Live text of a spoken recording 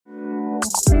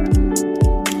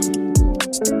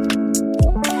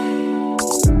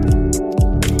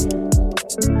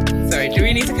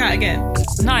that again?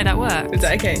 No, that worked. Is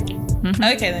that okay? Mm-hmm.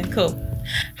 Okay then, cool.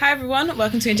 Hi everyone,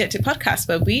 welcome to Injected Podcast,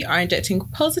 where we are injecting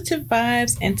positive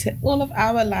vibes into all of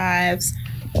our lives.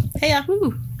 Hey,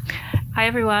 Woo. Hi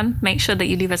everyone, make sure that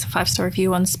you leave us a 5-star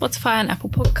review on Spotify and Apple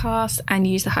Podcasts and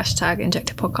use the hashtag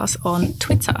Injected Podcast on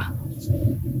Twitter.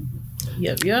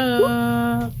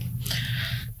 Yup.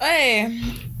 Hey,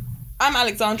 I'm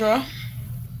Alexandra.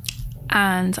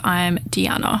 And I'm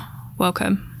Deanna.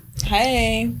 Welcome.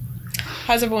 Hey.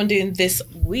 How's everyone doing this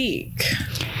week?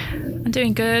 I'm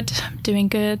doing good.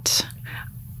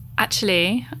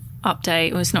 Actually,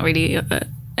 update was not really...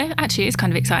 actually, it's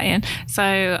kind of exciting.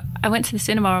 So I went to the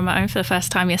cinema on my own for the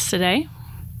first time yesterday.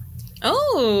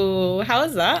 Oh, how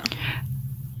was that?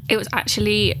 It was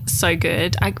actually so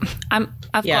good. I've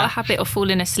got a habit of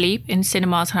falling asleep in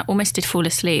cinemas, and I almost did fall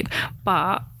asleep,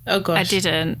 but I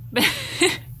didn't.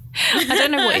 I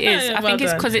don't know what it is. I think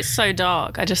it's because it's so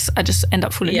dark. I just end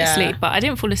up falling asleep, but I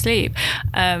didn't fall asleep.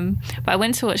 But I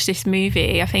went to watch this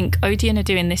movie. I think Odeon are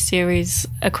doing this series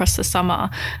across the summer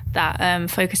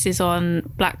that focuses on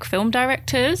Black film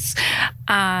directors,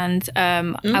 and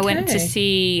I went to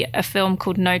see a film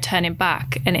called No Turning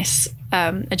Back, and it's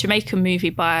a Jamaican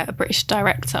movie by a British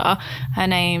director. Her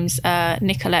name's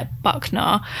Nicolette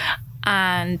Buckner.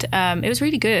 And it was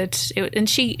really good. And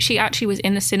she actually was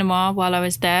in the cinema while I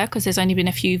was there, because there's only been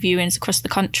a few viewings across the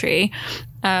country.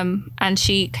 And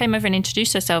she came over and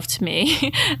introduced herself to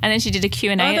me, and then she did a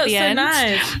Q&A at the end.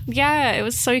 Nice. Yeah, it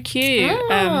was so cute.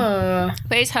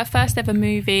 But it's her first ever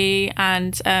movie,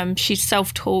 and she's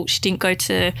self-taught. She didn't go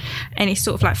to any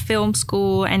sort of like film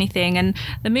school or anything, and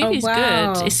the movie's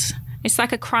good. It's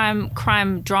like a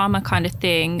crime drama kind of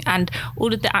thing, and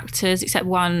all of the actors except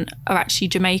one are actually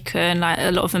Jamaican. Like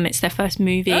a lot of them, it's their first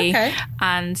movie,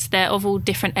 and they're of all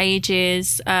different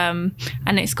ages. And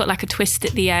it's got like a twist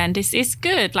at the end. It's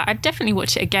good. Like I'd definitely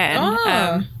watch it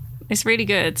again. It's really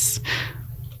good.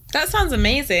 That sounds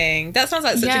amazing. That sounds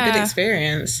like such a good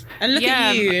experience. And look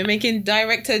at you making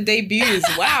director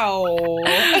debuts. Wow.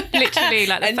 Literally,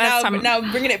 like the first time. Now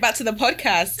bringing it back to the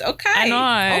podcast. Okay. I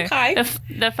know. Okay.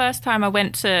 The first time I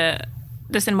went to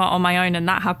the cinema on my own and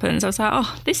that happens, I was like,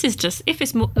 oh, this is just, if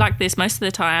it's like this most of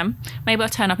the time, maybe I'll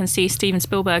turn up and see Steven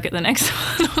Spielberg at the next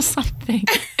one or something.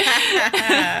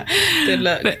 Good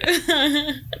luck. But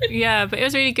it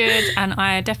was really good, and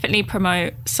I definitely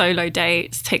promote solo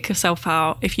dates. Take yourself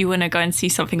out. If you want to go and see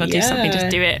something or do something, just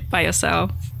do it by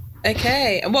yourself.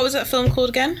 Okay. And what was that film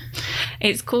called again?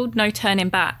 It's called No Turning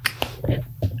Back,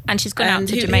 and she's gone out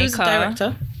to Jamaica. Who's the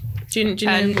director? Do you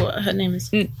know what her name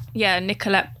is? Yeah,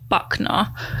 Nicolette Buckner,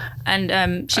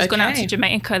 and she's gone out to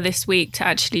Jamaica this week to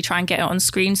actually try and get it on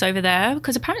screens over there,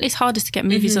 because apparently it's harder to get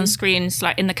movies on screens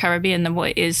like in the Caribbean than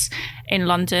what it is in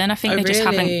London. I think they just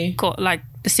haven't got like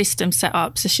the system set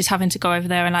up, so she's having to go over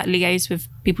there and like liaise with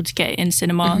people to get it in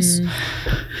cinemas.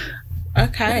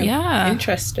 Okay. Yeah.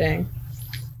 Interesting.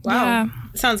 Wow. Yeah.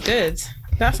 Sounds good.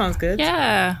 That sounds good.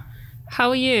 Yeah. How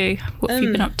are you? What have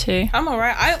you been up to? I'm all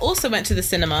right. I also went to the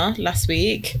cinema last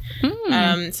week.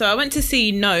 So I went to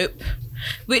see Nope,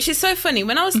 which is so funny.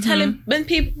 When I was when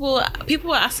people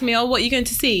were asking me, "Oh, what are you going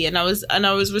to see?" and I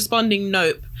was responding,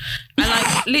 "Nope," and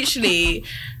like literally,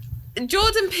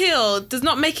 Jordan Peele does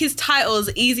not make his titles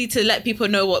easy to let people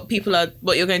know what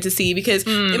you're going to see, because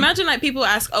imagine like people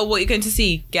ask, "Oh, what are you going to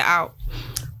see?" Get Out.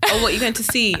 Oh, what are you going to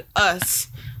see? Us.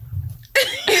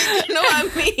 You know what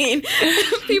I mean?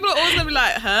 People are always gonna be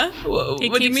like, huh? What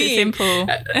do you mean? It simple.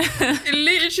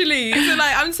 Literally. So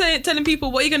like I'm telling people,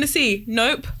 what are you gonna see?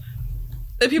 Nope.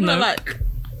 And people are like,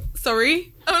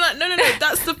 sorry? I'm like, no,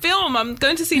 that's the film. I'm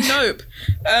going to see Nope.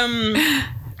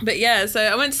 But yeah, so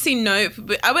I went to see Nope,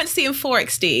 but I went to see it in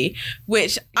 4XD,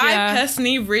 which I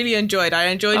personally really enjoyed. I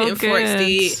enjoyed it in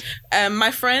 4XD. My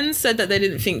friends said that they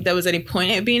didn't think there was any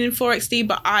point in it being in 4XD,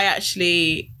 but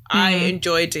I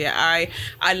enjoyed it. I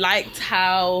liked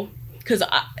how, because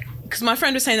my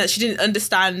friend was saying that she didn't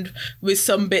understand with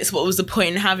some bits what was the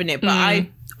point in having it, but I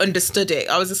understood it.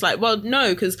 I was just like, well,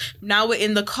 no, because now we're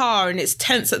in the car and it's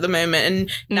tense at the moment,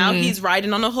 and now he's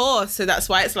riding on a horse, so that's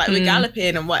why it's like we're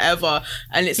galloping and whatever,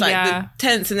 and it's like the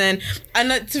tense, and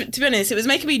to be honest, it was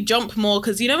making me jump more,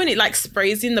 because you know when it like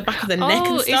sprays in the back of the neck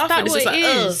and stuff, is that and it's what just it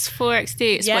like, is?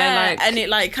 4XD, it's where like, and it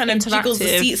like kind of jiggles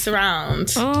the seats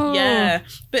around.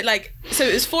 But like, so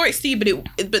it was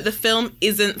 4XD, but the film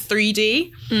isn't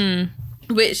 3D.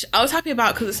 Which I was happy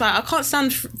about, because it's like I can't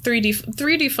stand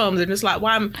 3D films, and it's like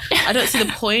I don't see the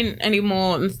point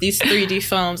anymore in these 3D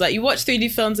films. Like you watch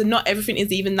 3D films and not everything is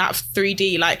even that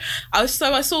 3D. Like I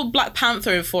saw Black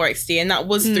Panther in 4XD, and that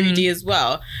was 3D as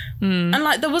well. And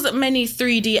like there wasn't many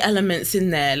 3D elements in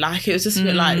there. Like it was just a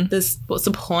bit like, what's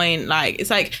the point? Like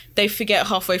it's like they forget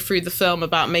halfway through the film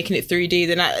about making it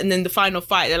 3D, and then the final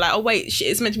fight they're like, oh wait, shit,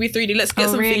 it's meant to be 3D. Let's get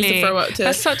some things to throw up to.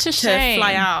 That's such a shame. To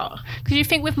fly out. Because you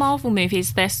think with Marvel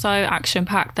movies they're so action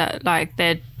packed that like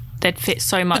they'd fit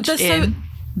so much in.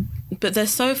 But they're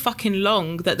so fucking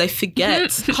long that they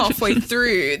forget halfway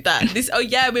through that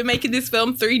we're making this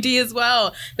film 3D as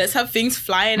well. Let's have things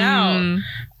flying out.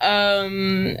 I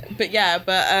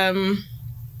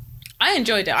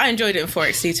enjoyed it. I enjoyed it in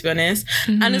 4XD, to be honest.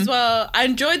 And as well, I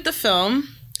enjoyed the film.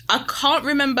 I can't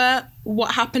remember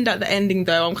what happened at the ending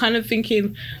though. I'm kind of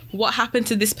thinking, what happened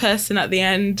to this person at the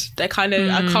end? They kind of,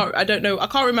 I don't know. I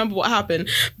can't remember what happened.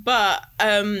 But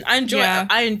I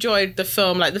enjoyed the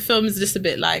film. Like the film is just a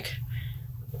bit like,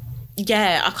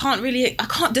 I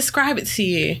can't describe it to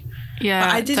you. Yeah,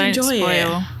 but I did enjoy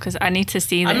it because I need to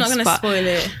see this. I'm not going to spoil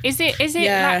it. Is it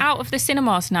like out of the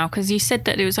cinemas now? Because you said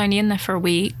that it was only in there for a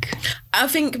week. I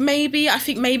think maybe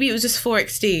it was just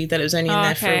 4XD that it was only in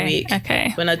there for a week.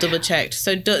 Okay. When I double checked,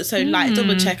 so like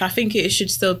double check. I think it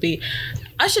should still be.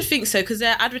 I should think so because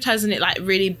they're advertising it like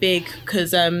really big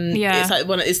because it's like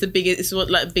it's the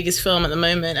biggest film at the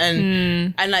moment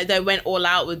and like they went all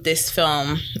out with this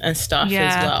film and stuff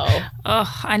as well.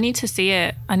 Oh, I need to see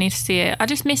it. I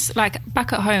just miss like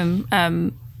back at home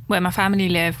where my family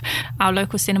live, our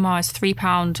local cinema is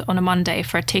 £3 on a Monday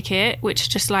for a ticket, which is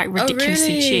just like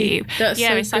ridiculously cheap. That's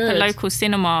so it's good. like a local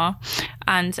cinema,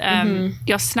 and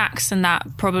your snacks and that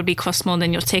probably cost more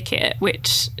than your ticket,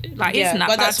 which like isn't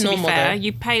that bad to be fair. Though.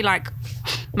 You pay like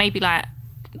maybe like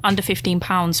under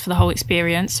 £15 for the whole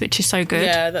experience, which is so good.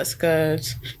 Yeah, that's good.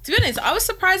 To be honest, I was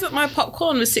surprised that my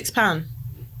popcorn was £6.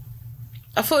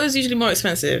 I thought it was usually more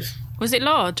expensive. Was it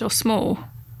large or small?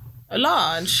 A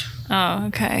large. Oh,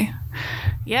 okay.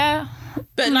 Yeah.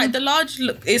 But like the large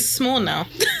is small now.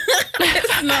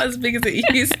 It's not as big as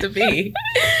it used to be.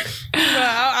 But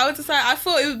I was just like, I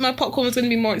thought my popcorn was going to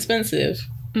be more expensive.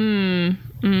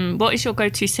 What is your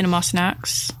go-to cinema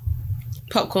snacks?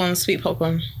 Popcorn, sweet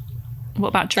popcorn. What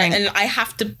about drinks? And I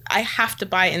have to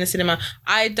buy it in the cinema.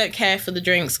 I don't care for the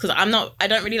drinks because I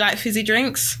don't really like fizzy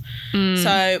drinks.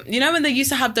 So you know when they used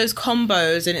to have those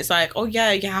combos and it's like, oh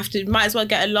yeah, might as well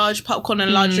get a large popcorn and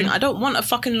a large drink. I don't want a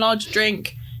fucking large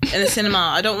drink in the cinema.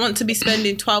 I don't want to be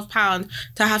spending £12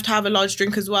 to have a large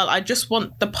drink as well. I just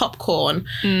want the popcorn,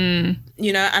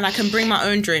 you know, and I can bring my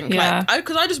own drink. Yeah. Like,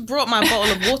 because I just brought my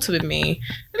bottle of water with me.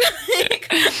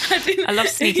 I love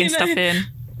sneaking stuff in.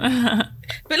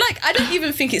 But like, I don't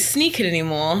even think it's sneaking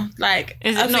anymore. Like,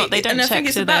 is it not? They don't check,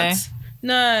 do they?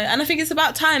 No, and I think it's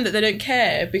about time that they don't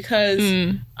care because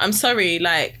I'm sorry,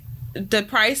 like the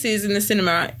prices in the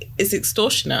cinema is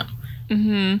extortionate.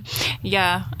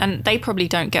 Yeah, and they probably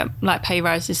don't get like pay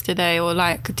rises, do they, or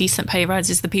like decent pay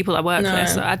rises? The people I work with,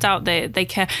 so I doubt they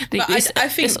care. But I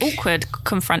think it's awkward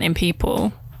confronting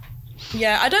people.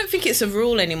 Yeah, I don't think it's a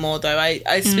rule anymore, though.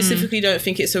 I specifically don't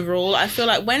think it's a rule. I feel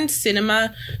like when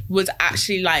cinema was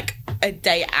actually like a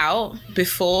day out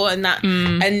before, and I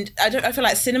feel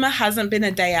like cinema hasn't been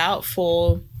a day out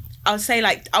for, I would say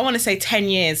like, I want to say 10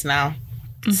 years now.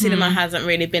 Cinema hasn't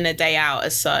really been a day out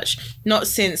as such. Not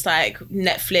since like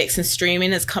Netflix and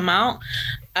streaming has come out.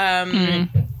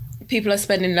 People are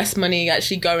spending less money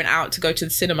actually going out to go to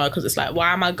the cinema because it's like,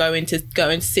 why am I going to go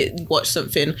and sit and watch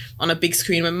something on a big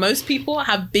screen when most people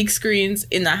have big screens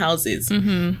in their houses,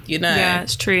 you know? Yeah,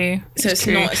 it's true. So it's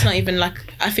not even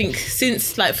like, I think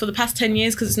since like for the past 10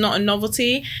 years, because it's not a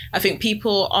novelty, I think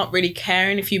people aren't really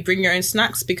caring if you bring your own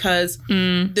snacks because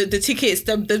the tickets,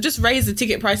 they've just raised the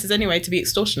ticket prices anyway to be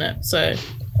extortionate. So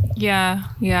yeah,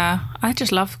 I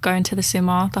just love going to the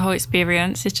cinema. The whole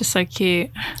experience is just so cute.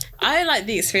 I like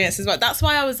the experience as well. That's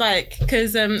why I was like,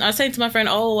 because I was saying to my friend,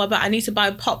 but I need to buy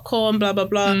popcorn, blah blah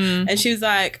blah, and she was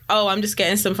like, I'm just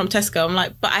getting some from Tesco. I'm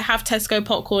like, but I have Tesco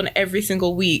popcorn every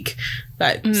single week.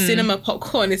 Like cinema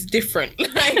popcorn is different.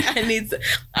 Like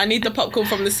I need the popcorn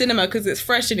from the cinema because it's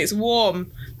fresh and it's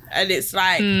warm. And it's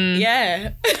like,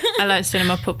 I like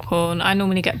cinema popcorn. I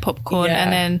normally get popcorn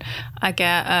and then I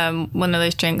get one of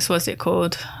those drinks. What's it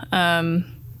called?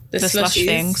 The slush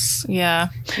things. Yeah.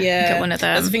 Get one of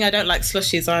them. That's the thing. I don't like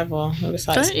slushies either. It's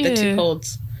like, they're too cold.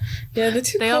 Yeah, they're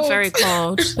too cold. They are very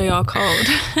cold. They are cold.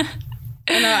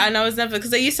 And I was never,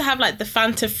 because they used to have like the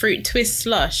Fanta fruit twist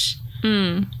slush.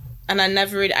 And I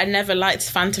never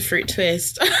liked Fanta fruit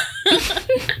twist.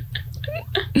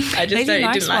 I just didn't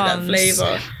like that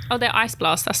flavour. Oh, they're Ice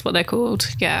Blast, that's what they're called.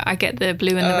 Yeah, I get the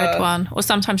blue and the red one, or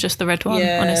sometimes just the red one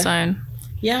on its own.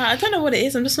 Yeah, I don't know what it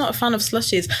is. I'm just not a fan of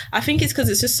slushies. I think it's because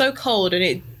it's just so cold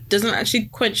and doesn't actually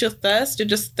quench your thirst. You're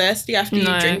just thirsty after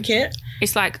you drink it.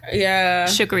 It's like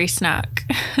sugary snack.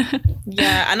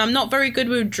 Yeah, and I'm not very good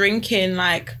with drinking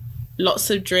like lots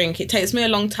of drink. It takes me a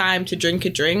long time to drink a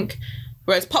drink.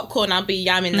 Whereas popcorn, I'll be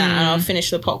yamming that and I'll finish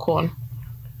the popcorn.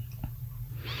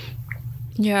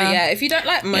 Yeah. But yeah, if you don't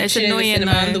like munching in the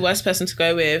cinema, I'm the worst person to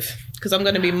go with because I'm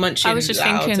going to be munching I was just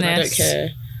loud thinking and this. I don't care.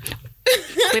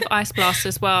 With Ice Blast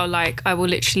as well, like I will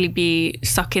literally be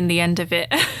sucking the end of it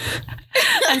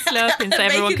and slurping so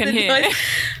everyone can hear.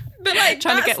 But like,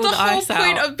 trying to get all the ice out. That's the whole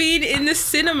point of being in the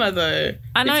cinema, though.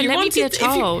 I know. Let me be a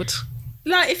child.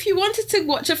 If you wanted to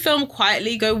watch a film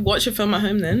quietly, go watch a film at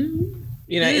home. Then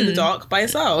in the dark by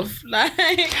yourself. Like,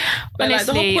 but honestly,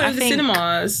 the whole point of the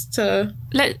cinema is to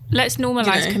let's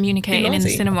normalize communicating in the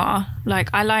cinema. Like,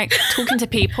 I like talking to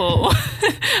people.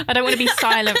 I don't want to be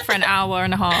silent for an hour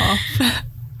and a half.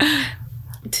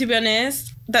 To be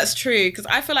honest, that's true, because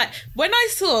I feel like when I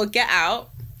saw Get Out,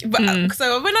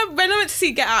 so when I went to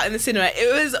see Get Out in the cinema,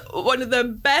 it was one of the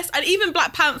best, and even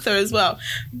Black Panther as well,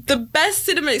 the best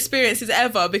cinema experiences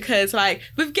ever, because like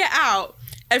with Get Out,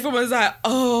 everyone was like,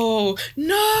 oh,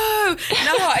 no,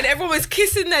 and everyone was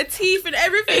kissing their teeth and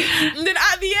everything. And then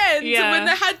at the end, when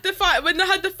they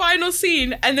had the final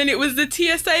scene, and then it was the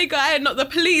TSA guy and not the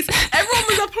police, everyone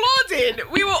was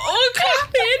applauding. We were all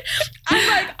clapping. And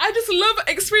like, I just love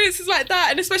experiences like that.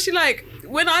 And especially like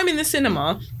when I'm in the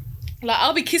cinema, like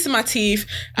I'll be kissing my teeth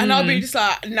and I'll be just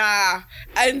like, nah,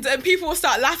 and people will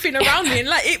start laughing around me, and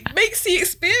like it makes the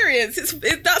experience,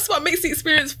 that's what makes the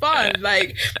experience fun,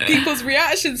 like people's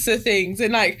reactions to things.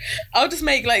 And like I'll just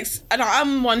make like, and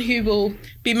I'm one who will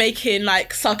be making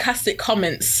like sarcastic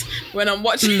comments when I'm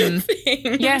watching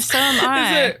things. Yeah, so am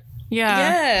I.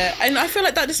 Yeah, and I feel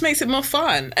like that just makes it more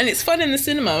fun, and it's fun in the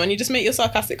cinema when you just make your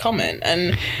sarcastic comment.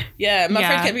 And my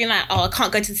friend kept being like, oh, I can't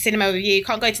go to the cinema with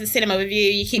you,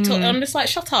 you keep talking. I'm just like,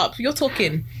 shut up, you're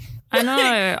talking. I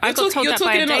know. I got told you're that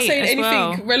talking by a and not date saying as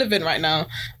anything relevant right now.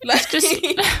 Like, just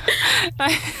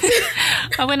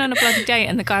I went on a bloody date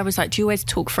and the guy was like, do you always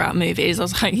talk throughout movies? I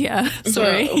was like, yeah,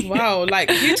 sorry. Wow, like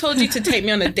who told you to take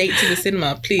me on a date to the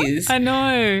cinema, please? I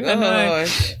know.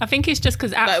 I think it's just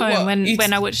because at like, home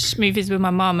when I watch movies with my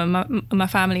mum and my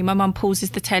family, my mum pauses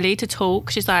the telly to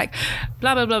talk. She's like,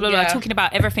 blah, blah, blah, blah, blah, talking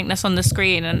about everything that's on the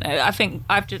screen. And I think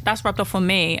that's rubbed off on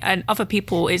me, and other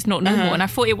people it's not normal. And I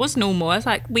thought it was normal. I was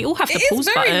like, we all have the pause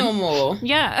button. It is very normal.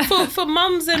 Yeah. For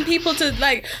mums and people to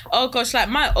like, oh gosh, like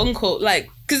my uncle, like,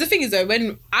 because the thing is though,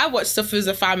 when I watch stuff as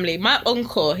a family, my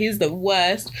uncle, he's the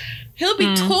worst. He'll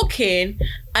be talking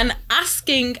and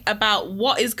asking about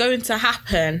what is going to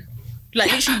happen. Like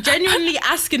literally genuinely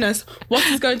asking us what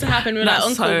is going to happen. We're like,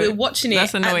 uncle, we're watching it at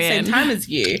the same time as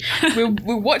you. We're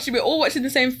all watching the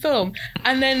same film.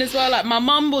 And then as well, like my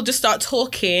mum will just start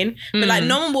talking, but like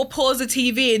no one will pause the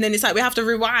TV, and then it's like we have to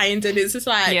rewind, and it's just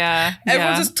like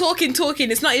everyone's just talking.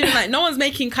 It's not even like no one's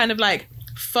making kind of like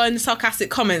fun,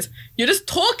 sarcastic comments. You're just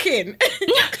talking.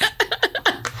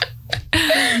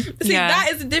 See, that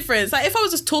is the difference. Like if I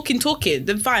was just talking,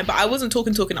 then fine. But I wasn't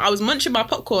talking. I was munching my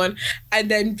popcorn and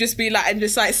then just be like, and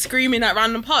just like screaming at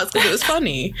random parts because it was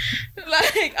funny.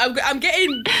 Like I'm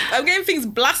getting things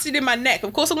blasted in my neck.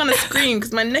 Of course I'm gonna scream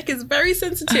because my neck is very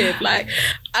sensitive. Like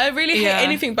I really hate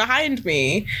anything behind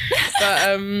me.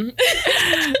 But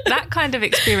that kind of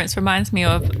experience reminds me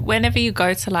of whenever you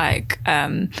go to like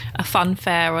a fun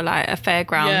fair or like a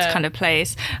fairgrounds kind of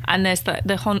place, and there's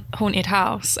the haunted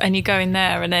house, and you go in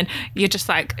there and then you're just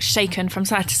like shaken from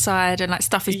side to side, and like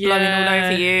stuff is blowing all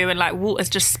over you, and like water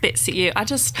just spits at you.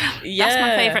 That's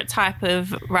my favourite type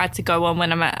of ride to go on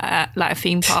when I'm at like a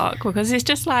theme park, because it's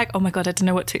just like, oh my god, I don't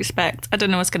know what to expect. I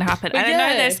don't know what's going to happen. And I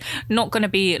know there's not going to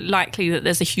be likely that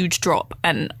there's a huge drop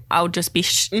and I'll just be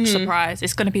surprised.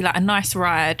 It's going to be like a nice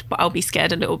ride, but I'll be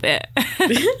scared a little bit.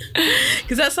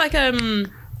 Because that's like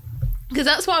because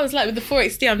that's what I was like with the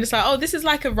 4XD. I'm just like, oh, this is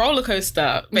like a roller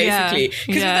coaster, basically.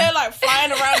 Because they're like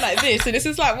flying around like this, and it's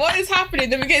just like, what is happening?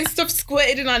 Then we're getting stuff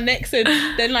squirted in our necks, and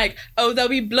then like, oh, there'll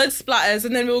be blood splatters,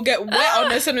 and then we'll get wet on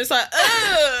us, and it's like,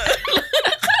 ugh.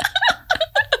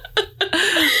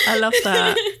 I love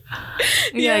that.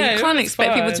 Yeah, you can't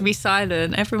expect people to be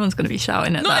silent. Everyone's going to be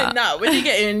shouting at that. No, when you're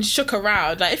getting shook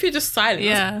around, like if you're just silent,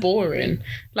 that's boring.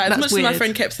 Like as much as my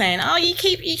friend kept saying, oh, you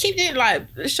keep doing, like,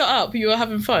 shut up, you were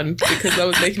having fun, because I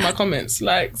was making my comments.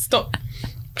 Like, stop,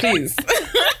 please.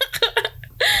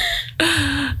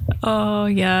 Oh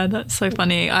yeah, that's so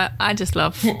funny. I just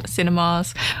love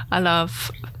cinemas. I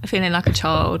love feeling like a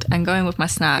child and going with my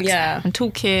snacks and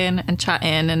talking and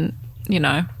chatting and, you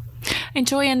know,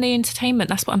 enjoying the entertainment.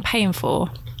 That's what I'm paying for.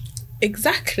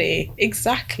 Exactly.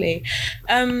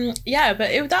 Yeah,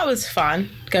 but that was fun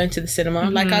going to the cinema.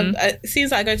 Like, it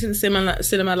seems like I go to the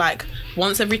cinema like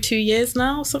once every 2 years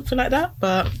now, something like that.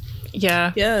 But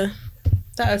yeah,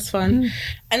 that was fun.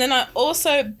 And then I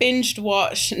also binged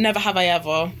watched Never Have I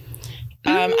Ever.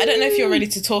 I don't know if you're ready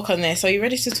to talk on this. Are you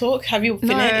ready to talk? Have you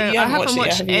finished? No, I haven't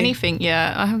watched anything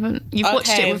yet. I haven't. You've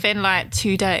watched it within like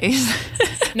 2 days.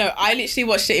 No, I literally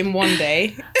watched it in 1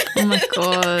 day. Oh my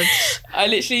God. I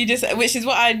literally which is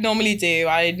what I normally do.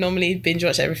 I normally binge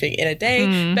watch everything in a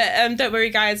day. But don't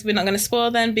worry, guys, we're not going to spoil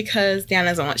them because Diana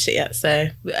hasn't watched it yet. So,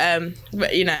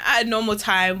 you know, at a normal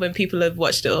time when people have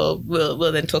watched it all,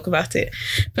 we'll then talk about it.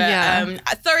 But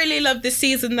I thoroughly love this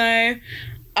season though.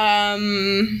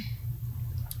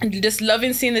 Just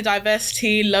loving seeing the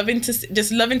diversity, loving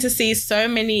to see so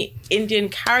many Indian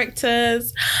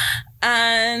characters.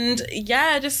 And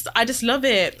yeah, I just love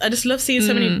it. I just love seeing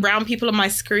so many brown people on my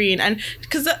screen. And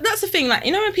because that's the thing, like,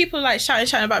 you know, when people like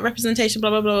shouting about representation,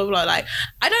 blah, blah, blah, blah, blah, like,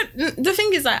 the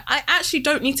thing is that I actually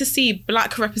don't need to see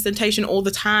black representation all the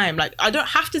time. Like, I don't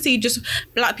have to see just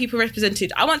black people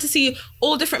represented. I want to see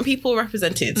all different people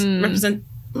represented.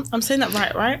 I'm saying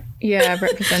that right? Yeah,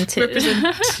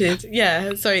 represented.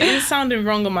 Yeah, sorry, it is sounding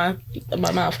wrong on my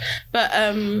mouth. But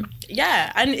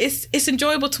yeah, and it's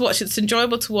enjoyable to watch. It's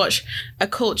enjoyable to watch a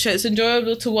culture. It's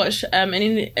enjoyable to watch an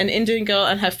Indian girl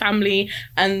and her family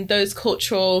and those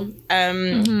cultural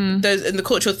the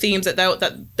cultural themes that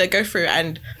they go through,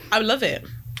 and I love it.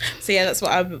 So yeah,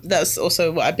 that's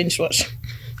also what I binge watch.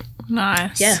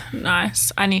 Nice. Yeah,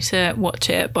 nice. I need to watch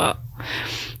it, but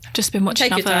just been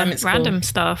watching other random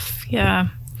stuff. Yeah.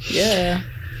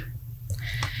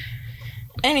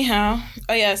 Anyhow,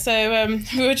 so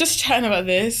we were just chatting about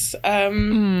this.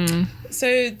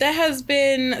 So there has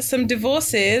been some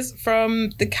divorces from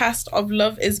the cast of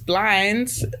Love is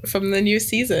Blind from the new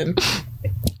season.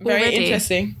 Very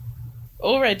interesting.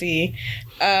 Already.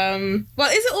 Well,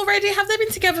 is it already? Have they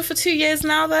been together for 2 years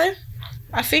now, though?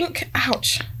 I think.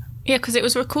 Ouch. Yeah, because it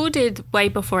was recorded way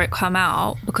before it came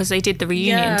out because they did the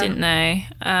reunion, didn't they?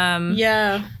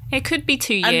 Yeah. It could be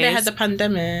 2 years. And they had the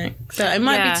pandemic, so it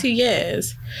might be 2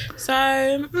 years.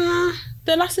 So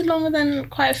they lasted longer than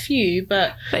quite a few,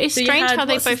 but it's strange how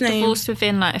they both divorced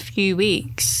within like a few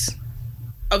weeks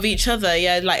of each other.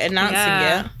 Yeah, like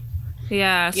announcing it.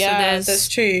 Yeah. So that's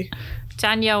true.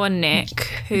 Danielle and Nick,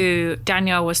 who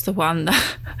Danielle was the one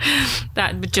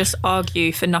that would just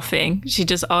argue for nothing. She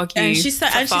just argued and she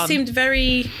seemed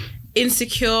very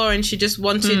insecure, and she just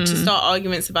wanted to start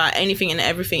arguments about anything and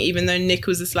everything, even though Nick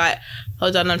was just like,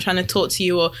 hold on, I'm trying to talk to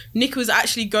you. Or Nick was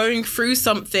actually going through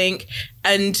something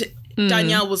and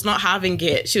Danielle was not having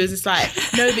it. She was just like,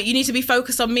 no, but you need to be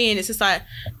focused on me. And it's just like,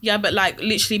 yeah, but like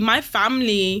literally my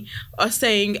family are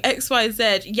saying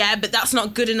XYZ. Yeah, but that's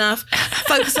not good enough.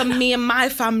 Focus on me and my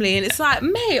family. And it's like,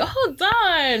 mate, hold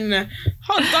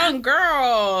on,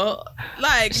 girl.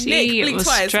 Like, Nick, blink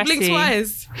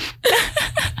twice.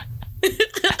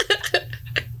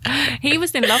 He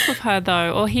was in love with her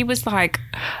though, or he was like,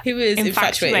 he was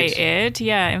infatuated.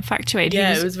 Yeah, infatuated.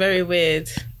 Yeah, it was very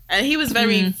weird. And he was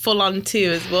very full on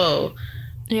too as well.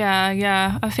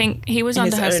 Yeah. I think he was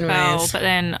under her spell, but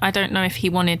then I don't know if he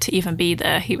wanted to even be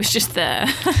there. He was just there.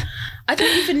 I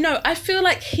don't even know. I feel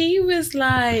like he was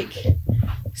like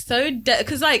so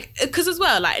because as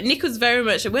well, like Nick was very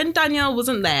much, when Danielle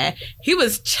wasn't there, he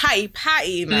was chatty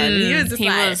patty, man. He was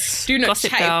just do not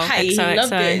chatty patty. He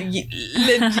loved it,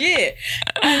 legit.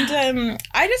 And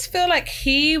I just feel like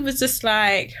he was just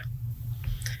like,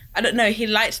 I don't know, he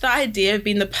liked the idea of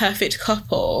being the perfect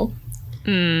couple.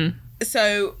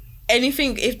 So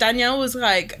anything, if Danielle was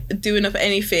like doing up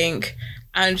anything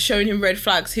and showing him red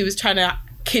flags, he was trying to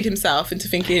kid himself into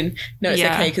thinking, no, it's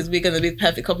okay, because we're going to be the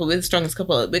perfect couple, we're the strongest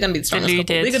couple, we're going to be the strongest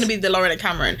couple, we're going to be the Lauren and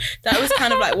Cameron. That was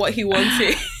kind of like what he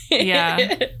wanted. Yeah,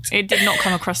 it did not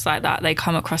come across like that. They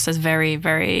come across as very,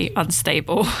 very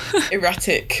unstable.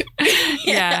 Erratic.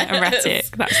 Yeah,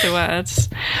 erratic, that's the word.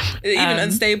 Even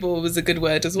unstable was a good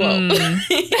word as well.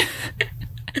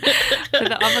 So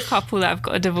the other couple that have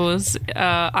got a divorce,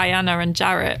 Ayanna and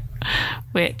Jarrett,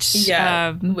 which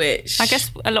I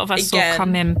guess a lot of us saw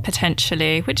come in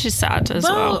potentially, which is sad as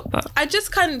well. But I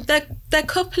just their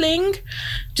coupling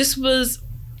just was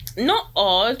not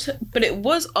odd, but it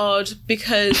was odd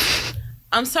because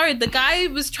I'm sorry, the guy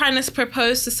was trying to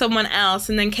propose to someone else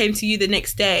and then came to you the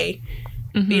next day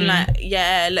being like,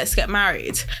 yeah, let's get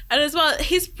married. And as well,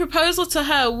 his proposal to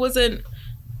her wasn't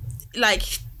like,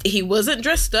 he wasn't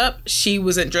dressed up, she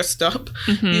wasn't dressed up,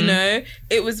 you know?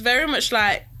 It was very much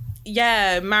like,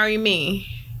 yeah, marry me.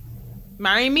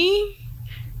 Marry me?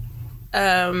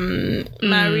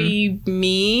 Marry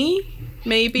me?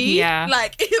 maybe. Yeah.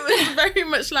 Like, it was very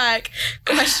much like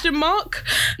question mark.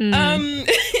 And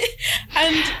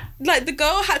like the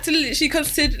girl had to literally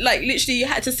consider, like literally you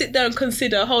had to sit down and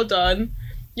consider, hold on,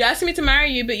 you're asking me to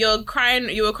marry you, but you were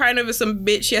crying over some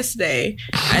bitch yesterday,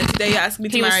 and today you're asking me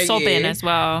to marry you. He was sobbing as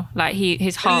well. Like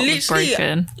his heart was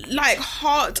broken. Like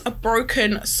heart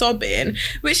broken, sobbing,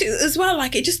 which is, as well,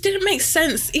 like it just didn't make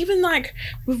sense. Even like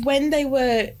with when they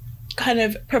were kind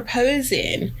of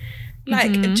proposing,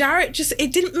 like Jarrett just,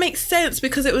 it didn't make sense,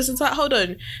 because it was just like, hold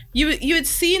on, you had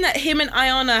seen that him and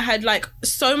Iyanna had like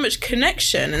so much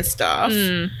connection and stuff.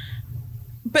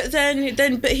 But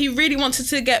but he really wanted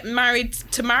to get married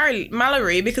to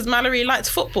Mallory because Mallory liked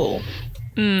football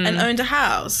and owned a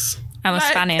house. And was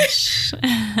Spanish.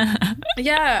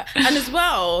 Yeah. And as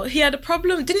well, he had a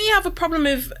problem. Didn't he have a problem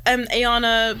with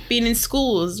Iyanna being in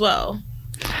school as well?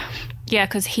 Yeah,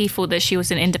 because he thought that she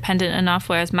wasn't independent enough,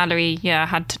 whereas Mallory,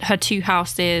 had her 2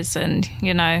 houses and,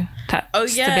 that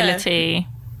stability.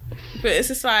 But it's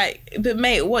just like, but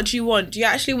mate, what do you want? Do you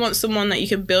actually want someone that you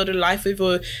can build a life with,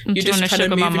 or you're just kind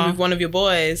of moving with one of your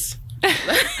boys? Because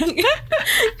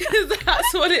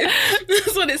that's what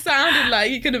it sounded like.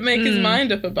 He couldn't make his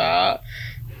mind up about.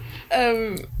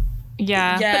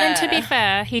 Yeah, but then to be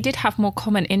fair, he did have more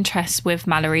common interests with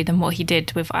Mallory than what he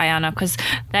did with Iyanna, because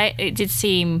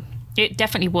it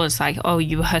definitely was like, oh,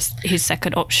 you were his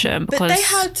second option. Because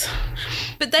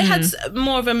But they had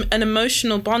more of an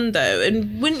emotional bond, though.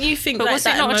 And wouldn't you think that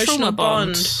emotional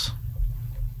bond?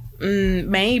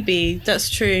 Maybe. That's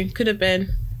true. Could have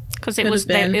been. Because it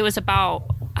was about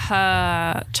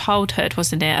her childhood,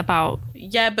 wasn't it?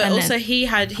 Yeah, but also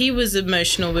he was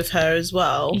emotional with her as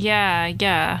well.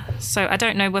 Yeah. So I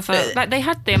don't know whether they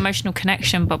had the emotional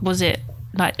connection, but was it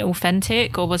like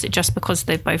authentic, or was it just because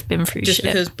they've both been through shit? Just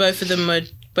because both of them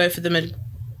had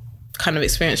kind of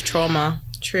experienced trauma.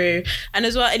 True. And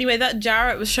as well, anyway, that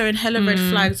Jarrett was showing hella red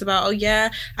flags about, oh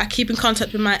yeah, I keep in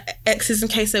contact with my exes in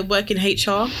case they work in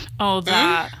HR. Oh,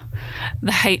 the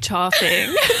HR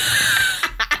thing.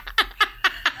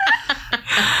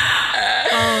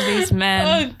 Oh, these men.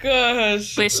 Oh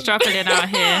gosh, we're struggling out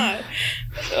here.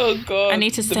 Oh god, I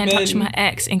need to stay in touch with my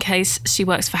ex in case she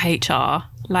works for HR.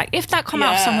 Like, if that come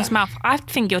out of someone's mouth, I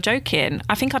think you're joking.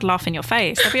 I think I'd laugh in your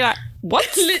face. I'd be like, what?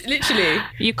 Literally.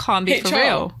 You can't be for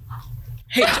real.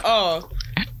 HR.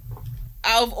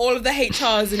 Out of all of the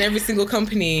HRs in every single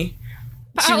company,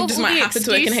 but she just might happen to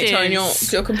work in HR in your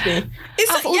company. It's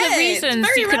like, all the reasons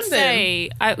you could say,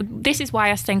 this is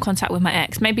why I stay in contact with my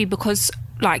ex. Maybe because,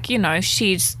 like,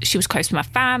 she was close to my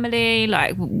family.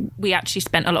 Like, we actually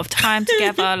spent a lot of time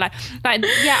together. like,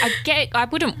 yeah, I get it. I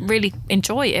wouldn't really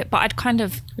enjoy it, but I'd kind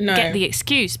of get the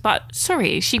excuse. But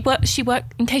sorry, she worked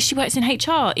in case she works in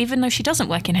HR, even though she doesn't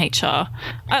work in HR.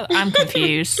 Oh, I'm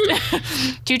confused.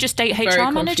 Do you just date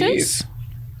HR managers?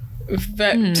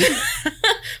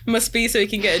 Must be so he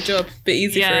can get a job. Bit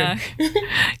easy for him.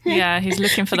 Yeah, he's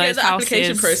looking for those houses.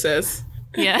 Application process.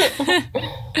 Yeah.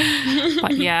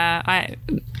 But yeah,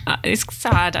 it's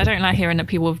sad. I don't like hearing that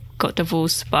people have got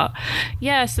divorced. But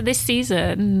yeah, so this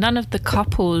season, none of the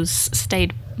couples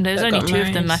stayed. There's only 2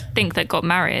 of them, I think, that got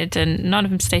married, and none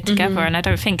of them stayed together. And I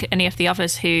don't think any of the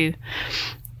others who,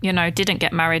 didn't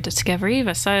get married are together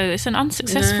either. So it's an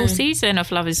unsuccessful season of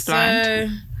Love is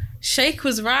Blind. Shake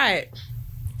was right.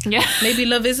 Yeah. Maybe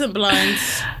love isn't blind.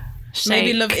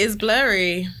 Maybe love is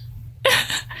blurry.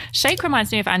 Shake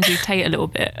reminds me of Andrew Tate a little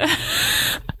bit.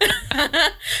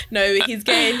 No, he's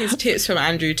getting his tips from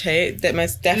Andrew Tate. That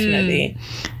most definitely.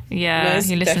 Yeah,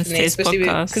 he listens to his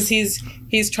podcast because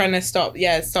he's trying to start a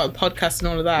podcast and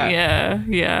all of that.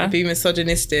 Yeah. Be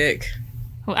misogynistic.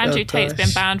 Well, Andrew Tate's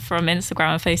been banned from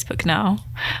Instagram and Facebook now.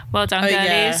 Well done,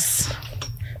 girlies. Yeah.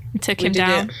 We took him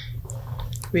down.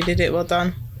 We did it. Well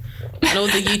done. And all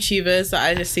the YouTubers that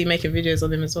I just see making videos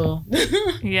on him as well.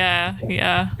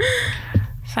 Yeah.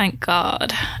 Thank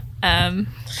God. But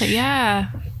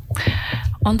yeah,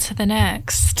 on to the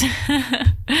next.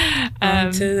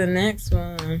 On to the next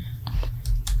one.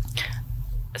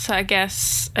 So I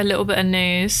guess a little bit of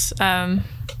news.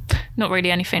 Not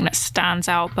really anything that stands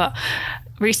out, but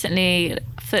recently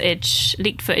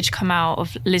leaked footage come out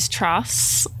of Liz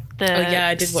Truss,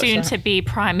 the soon-to-be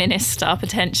Prime Minister,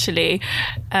 potentially.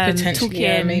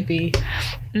 Yeah, maybe.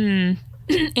 In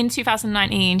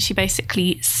 2019, she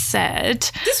basically said...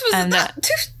 This was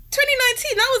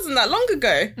 2019, that wasn't that long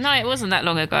ago. No, it wasn't that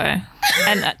long ago.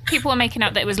 And people were making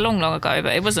out that it was long ago,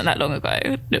 but it wasn't that long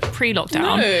ago,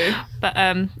 pre-lockdown. No.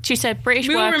 But she said British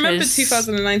workers... We all remember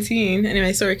 2019.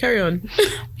 Anyway, sorry, carry on.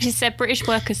 She said British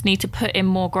workers need to put in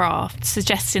more graft,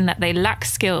 suggesting that they lack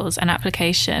skills and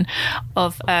application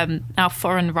of our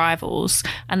foreign rivals.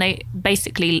 And they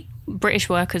basically British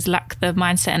workers lack the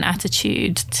mindset and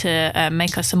attitude to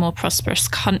make us a more prosperous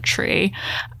country,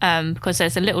 because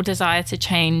there's a little desire to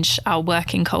change our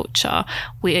working culture.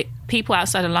 People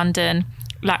outside of London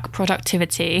lack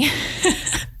productivity.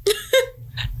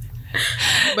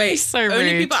 Wait, so rude.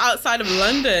 Only people outside of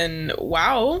London?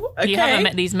 Wow. Okay. You haven't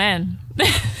met these men.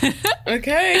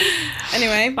 Okay.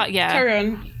 Anyway, but yeah, carry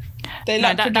on. They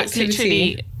lack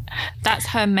productivity. That's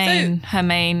her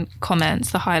main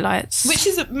comments, the highlights. Which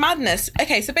is madness.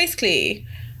 Okay, so basically,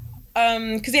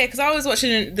 because I was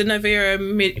watching the Novera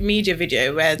Media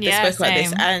video where they spoke about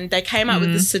this, and they came out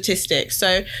with the statistics.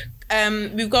 So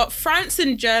we've got France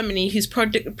and Germany, whose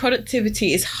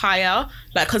productivity is higher,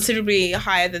 like considerably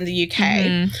higher than the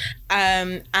UK.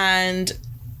 And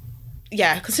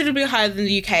yeah, considerably higher than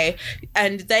the UK,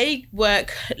 and they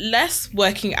work less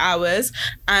working hours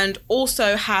and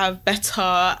also have better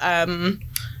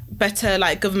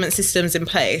like government systems in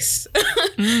place.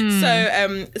 So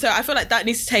I feel like that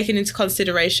needs to be taken into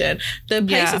consideration. The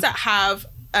places that have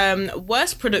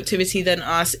worse productivity than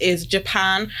us is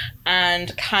Japan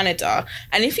and Canada.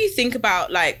 And if you think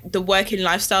about like the working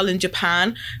lifestyle in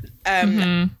Japan,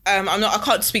 I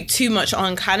can't speak too much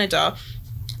on Canada,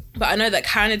 but I know that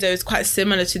Canada is quite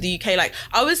similar to the UK. Like,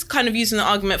 I was kind of using the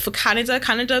argument for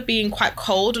Canada being quite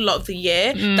cold a lot of the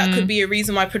year. That could be a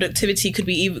reason why productivity could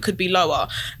be lower.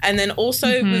 And then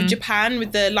also with Japan,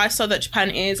 with the lifestyle that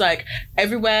Japan is, like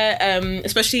everywhere,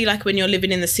 especially like when you're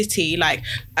living in the city, like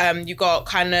you got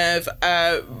kind of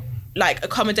like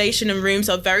accommodation and rooms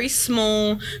are very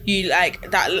small. You like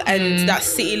that, and that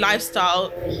city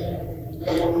lifestyle.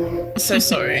 So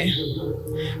sorry.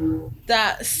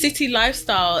 That city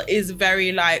lifestyle is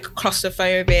very like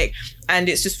claustrophobic, and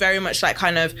it's just very much like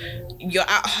kind of you're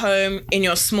at home in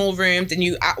your small room, then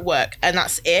you at work, and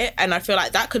that's it. And I feel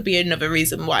like that could be another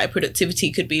reason why productivity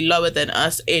could be lower than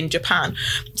us in Japan.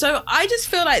 So I just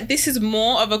feel like this is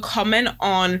more of a comment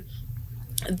on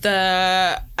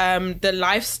the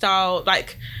lifestyle,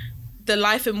 like the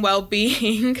life and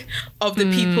well-being of the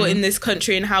people in this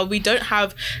country, and how we don't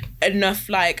have enough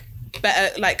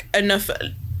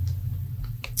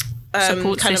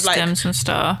support kind systems and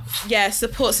stuff. Yeah,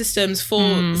 support systems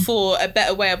for a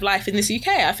better way of life in this UK.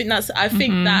 I think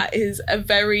that is a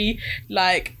very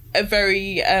like a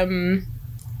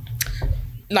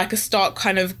stark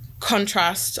kind of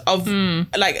contrast of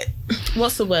like,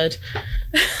 what's the word?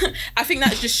 I think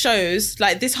that just shows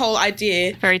like this whole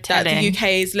idea that the UK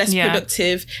is less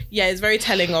productive. Yeah, it's very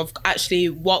telling of actually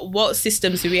what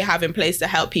systems do we have in place to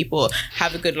help people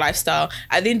have a good lifestyle.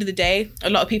 At the end of the day, a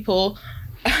lot of people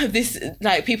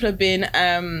people have been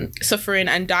suffering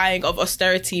and dying of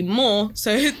austerity more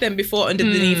so than before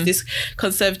underneath this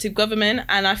conservative government,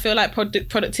 and I feel like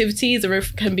productivity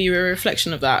can be a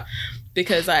reflection of that,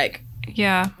 because like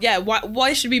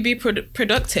why should we be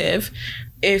productive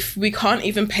if we can't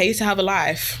even pay to have a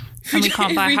life? And we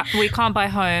can't buy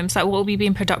homes. Like, what are we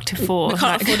being productive for? We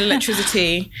can't afford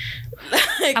electricity.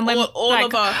 Like, and all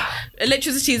of our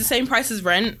electricity is the same price as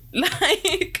rent.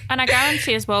 Like, and I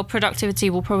guarantee as well,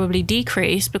 productivity will probably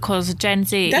decrease because Gen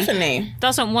Z definitely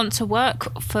doesn't want to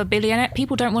work for billionaires.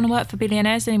 People don't want to work for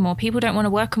billionaires anymore. People don't want to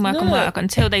work and work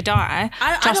until they die.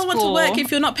 I don't want to work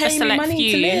if you're not paying me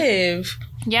money to live.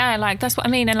 Yeah, like that's what I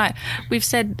mean. And like we've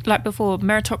said like before,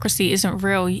 meritocracy isn't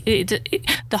real.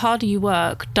 The harder you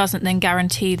work doesn't then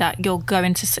guarantee that you're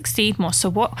going to succeed more. So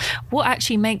what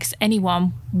actually makes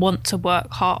anyone want to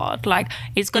work hard? Like,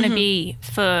 it's going to be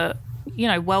for, you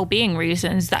know, well-being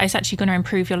reasons, that it's actually going to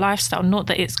improve your lifestyle, not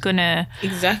that it's going to...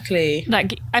 Exactly.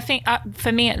 Like, I think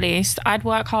for me at least, I'd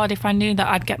work hard if I knew that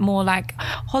I'd get more like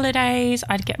holidays,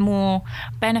 I'd get more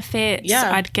benefits,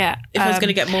 I'd get... If I was going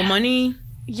to get more money...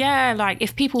 Yeah, like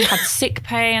if people had sick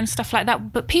pay and stuff like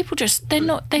that, but people just they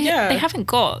haven't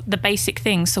got the basic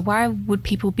things. So why would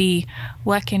people be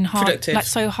working hard, productive, like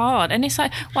so hard? And it's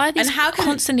like, why are these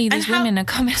these women are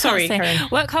coming out saying,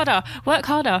 work harder, work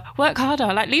harder, work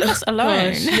harder? Like, leave us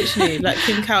alone. Gosh, literally, like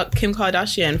Kim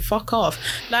Kardashian, fuck off.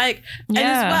 Like, and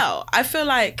as well, I feel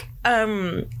like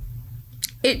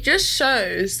it just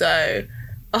shows though.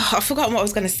 Oh, I forgot what I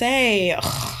was gonna say.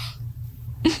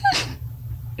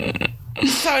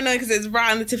 So annoying because it's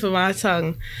right on the tip of my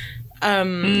tongue.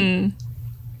 But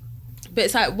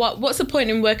it's like, what's the point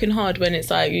in working hard when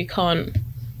it's like you can't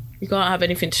have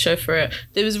anything to show for it?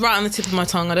 It was right on the tip of my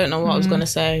tongue. I don't know what I was going to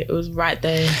say. It was right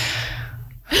there.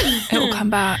 It'll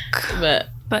come back. But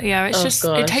yeah, it's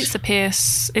gosh. It takes the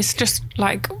piss. It's just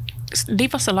like,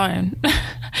 leave us alone.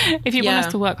 If you want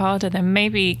us to work harder, then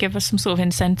maybe give us some sort of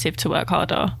incentive to work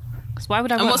harder. Because why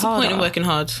would I work harder? And what's the point in working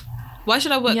hard? Why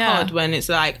should I work hard when it's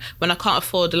like, when I can't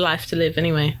afford a life to live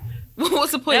anyway?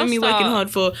 What's the point of me working hard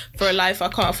for a life I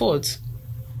can't afford?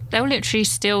 They'll literally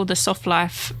steal the soft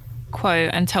life quote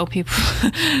and tell people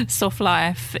soft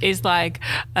life is like,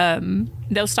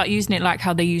 they'll start using it like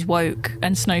how they use woke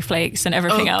and snowflakes and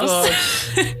everything else.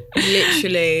 God.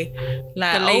 Literally.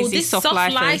 Like, this soft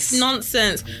life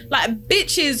nonsense. Like,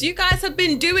 bitches, you guys have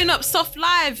been doing up soft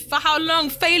life for how long?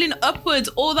 Failing upwards,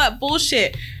 all that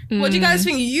bullshit. What do you guys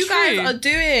think you guys are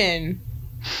doing?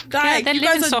 Like, you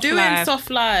guys are doing soft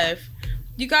life.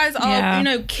 You guys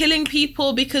are, killing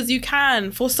people because you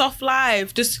can for soft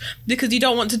life, just because you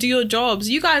don't want to do your jobs.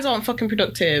 You guys aren't fucking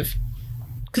productive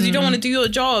because you don't want to do your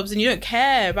jobs and you don't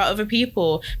care about other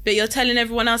people, but you're telling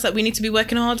everyone else that we need to be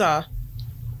working harder.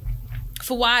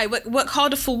 For why? Work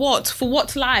harder for what? For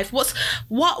what life? What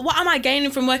am I gaining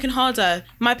from working harder?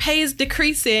 My pay is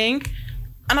decreasing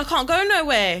and I can't go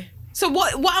nowhere. So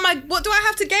what do I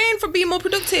have to gain from being more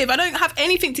productive? I don't have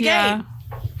anything to gain.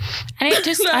 And it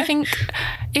just, I think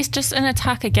it's just an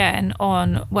attack again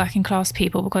on working class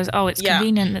people because, it's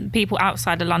convenient that people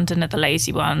outside of London are the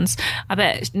lazy ones. I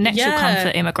bet next will come for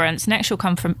immigrants. Next will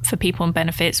come for people on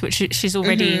benefits, which she's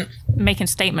already making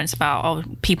statements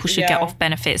about, people should get off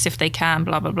benefits if they can,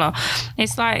 blah, blah, blah.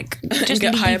 It's like, just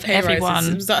get higher pay everyone.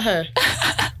 Rises. Was that her?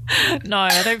 No,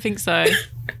 I don't think so.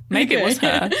 Maybe it was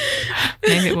her.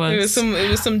 Maybe it was. It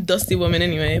was some dusty woman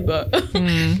anyway, but...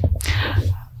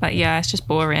 But yeah, it's just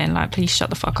boring. Like, please shut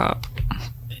the fuck up.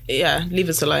 Yeah, leave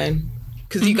us alone.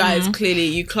 Because you guys clearly,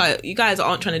 you guys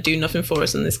aren't trying to do nothing for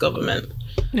us in this government.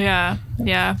 Yeah.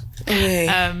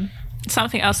 Okay.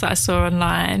 Something else that I saw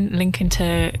online linking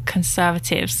to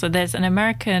conservatives. So there's an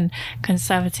American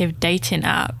conservative dating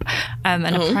app and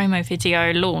a promo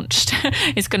video launched.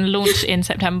 It's going to launch in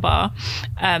September.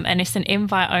 And it's an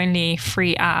invite-only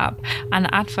free app. And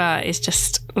the advert is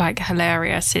just like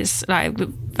hilarious. It's like,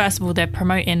 first of all, they're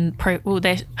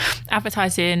they're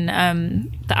advertising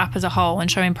the app as a whole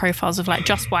and showing profiles of like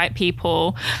just white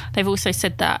people. They've also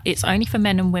said that it's only for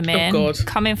men and women,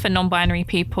 coming for non-binary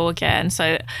people again.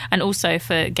 So, and also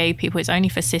for gay people, it's only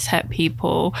for cis-het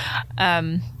people.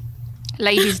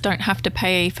 Ladies don't have to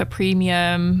pay for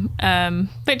premium,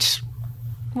 which,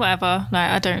 whatever,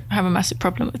 like, I don't have a massive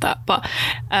problem with that. But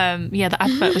the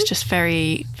advert was just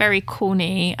very, very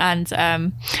corny.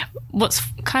 And what's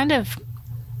kind of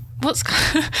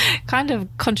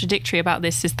contradictory about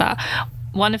this is that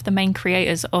one of the main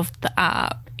creators of the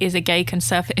app is a gay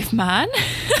conservative man.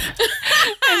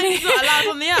 He's not allowed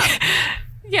on the app.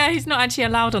 Yeah, he's not actually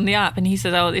allowed on the app, and he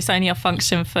says, it's only a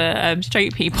function for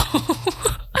straight people.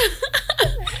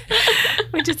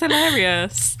 Which is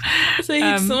hilarious. So he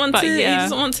doesn't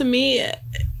want to meet,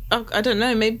 I don't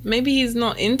know, maybe he's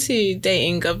not into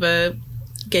dating other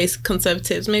gay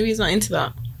conservatives. Maybe he's not into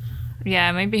that.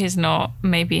 Yeah, maybe he's not.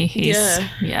 Maybe he's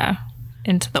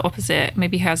into the opposite.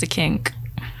 Maybe he has a kink.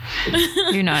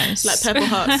 Who knows? Like Purple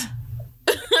Hearts.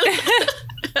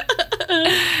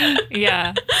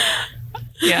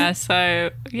 Yeah, so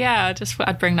I just thought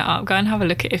I'd bring that up. Go and have a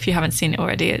look at it if you haven't seen it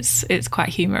already. It's quite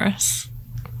humorous.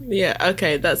 Yeah,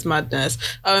 okay, that's madness.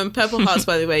 Purple Hearts,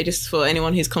 by the way, just for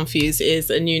anyone who's confused, is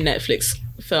a new Netflix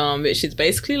film, which is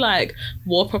basically like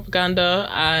war propaganda,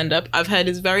 and I've heard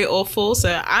it's very awful,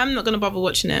 so I'm not going to bother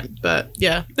watching it, but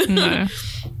yeah. No.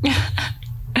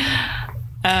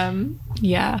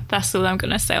 That's all I'm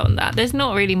going to say on that. There's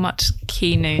not really much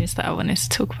key news that I wanted to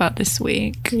talk about this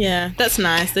week. Yeah, that's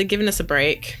nice. They're giving us a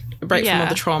break from all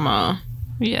the trauma,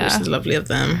 which is lovely of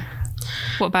them.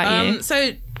 What about you?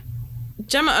 So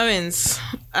Gemma Owens.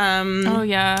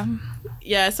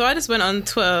 Yeah, so I just went on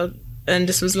Twitter and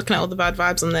just was looking at all the bad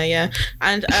vibes on there,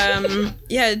 and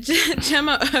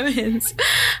Gemma Owens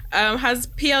has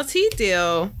PLT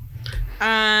deal,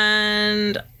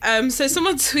 and so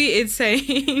someone tweeted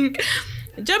saying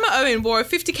Gemma Owen wore a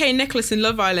 50k necklace in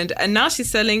Love Island and now she's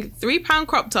selling £3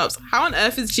 crop tops. How on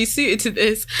earth is she suited to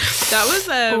this? That was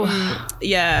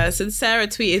so Sarah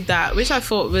tweeted that, which I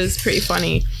thought was pretty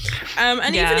funny,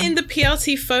 and even in the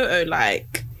PLT photo,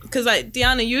 like, because like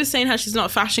Diana, you were saying how she's not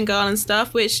a fashion girl and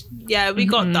stuff, which we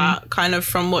got that kind of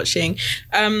from watching,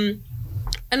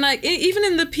 and like even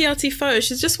in the PLT photo,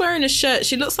 she's just wearing a shirt.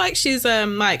 She looks like she's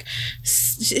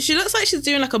she looks like she's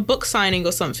doing like a book signing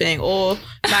or something, or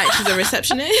like she's a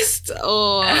receptionist,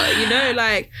 or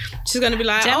like she's gonna be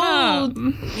like, Gemma,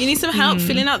 you need some help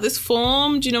filling out this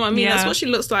form. Do you know what I mean? That's what she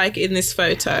looks like in this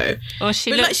photo. Or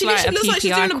she looks like a PPI like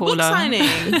she's doing a book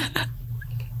signing.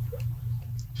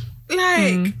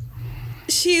 Like,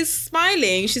 she's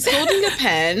smiling, she's holding a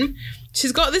pen,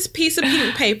 she's got this piece of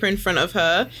pink paper in front of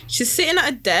her, she's sitting at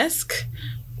a desk.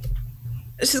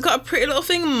 she's got a pretty little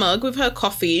thing mug with her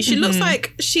coffee. She looks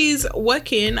like she's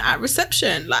working at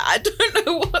reception. Like, I don't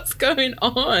know what's going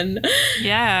on.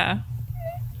 Yeah.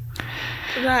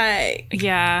 Like,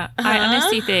 yeah, I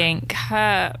honestly think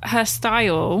her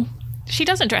style, she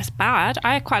doesn't dress bad.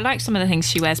 I quite like some of the things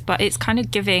she wears, but it's kind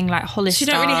of giving like Hollister. She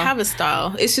don't really have a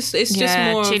style. It's just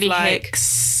more Julie of like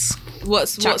Hicks,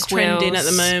 what's trending at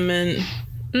the moment.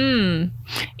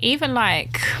 Even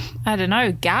like, I don't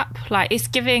know, Gap. Like, it's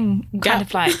giving kind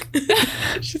of like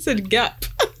she said Gap.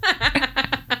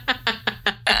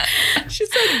 She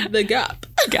said the Gap.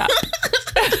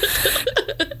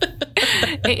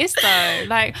 It is though.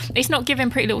 Like, it's not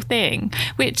giving Pretty Little Thing,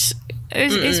 which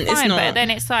is fine. But then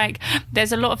it's like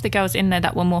there's a lot of the girls in there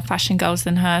that were more fashion girls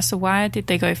than her. So why did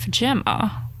they go for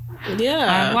Gemma?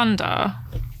 Yeah, I wonder.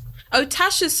 Oh,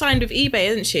 Tasha's signed with eBay,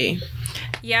 isn't she?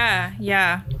 Yeah.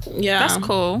 That's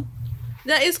cool.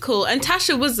 That is cool. And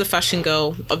Tasha was the fashion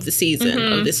girl of the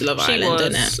season of this Love Island,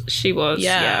 isn't it? She was.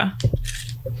 Yeah.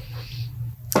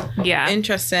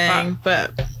 Interesting,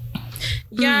 but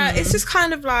yeah, it's just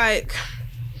kind of like,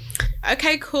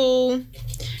 okay, cool,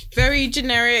 very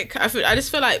generic. I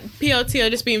just feel like PLT are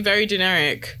just being very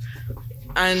generic,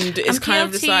 and it's kind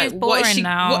of just like, what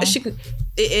is she?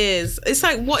 It is. It's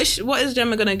like, what is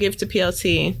Gemma gonna give to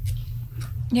PLT?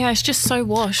 Yeah, it's just so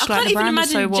washed. I can't even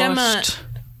imagine Gemma.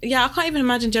 Yeah, I can't even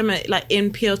imagine Gemma like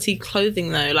in PLT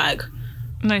clothing though. Like,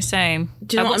 no, same.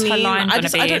 Do you know what I mean? Her line I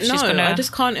don't know. I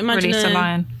just can't imagine release a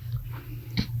line.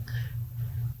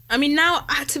 I mean, now,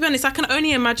 to be honest, I can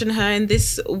only imagine her in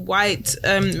this white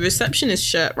receptionist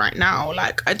shirt right now.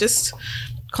 Like, I just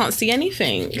can't see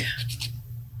anything.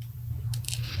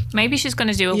 Maybe she's going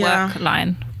to do a work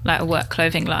line, like a work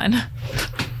clothing line.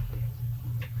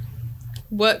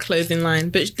 Work clothing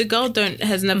line. But the girl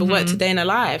has never worked a day in her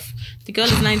life. The girl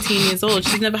is 19 years old.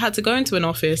 She's never had to go into an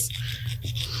office.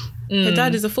 Her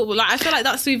dad is a footballer. Like, I feel like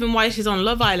that's even why she's on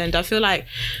Love Island. I feel like,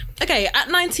 okay, at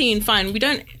 19, fine.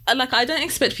 I don't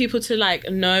expect people to like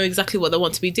know exactly what they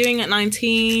want to be doing at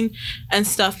 19 and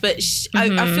stuff. But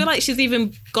I feel like she's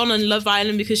even gone on Love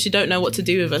Island because she don't know what to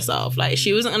do with herself. Like,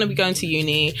 she wasn't going to be going to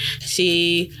uni.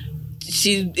 She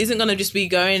isn't going to just be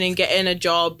going and getting a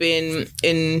job in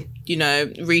you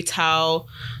know, retail.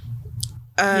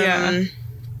 So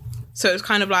it's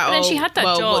kind of like, but then she had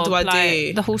that job, what do I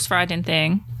do? The horse riding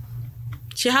thing.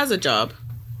 She has a job.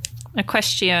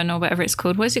 Equestrian or whatever it's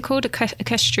called. What is it called?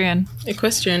 Equestrian.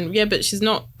 Yeah, but she's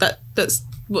not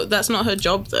that's not her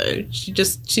job though. She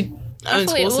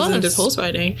owns horses and does horse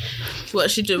riding.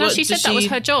 What she did? No, she said that was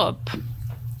her job.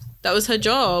 That was her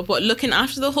job. What, looking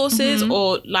after the horses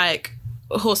or like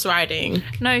horse riding?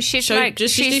 No, she's a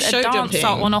dancer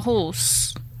on a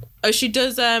horse. Oh, she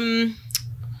does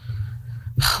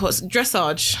what's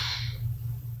dressage?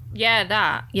 Yeah,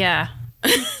 that. Yeah.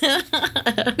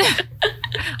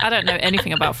 I don't know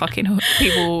anything about fucking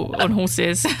people on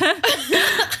horses.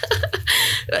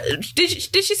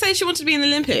 Did she say she wanted to be in the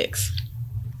Olympics?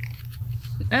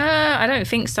 I don't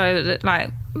think so.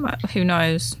 Like, who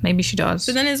knows? Maybe she does.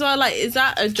 But then as well, like, is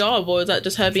that a job or is that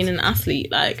just her being an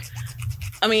athlete? Like,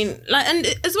 I mean, like, and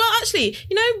as well, actually,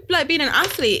 you know, like being an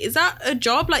athlete, is that a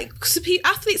job? Like,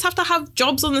 athletes have to have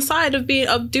jobs on the side of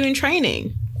doing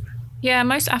training. Yeah,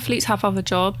 most athletes have other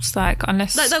jobs, like,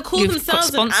 unless like they'll call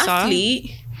themselves an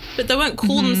athlete, but they won't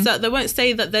call themselves. They won't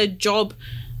say that their job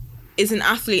is an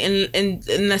athlete,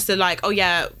 unless they're like, oh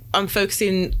yeah, I'm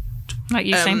focusing. Like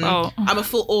you saying, I'm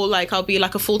I'll be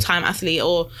like a full-time athlete,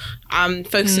 or I'm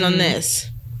focusing on this.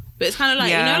 But it's kind of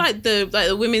like, you know, like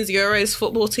the women's Euros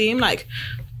football team, like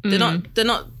they're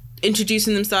not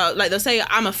introducing themselves. Like, they'll say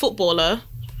I'm a footballer,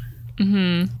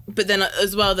 but then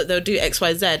as well that they'll do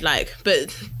XYZ. Like,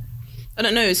 but I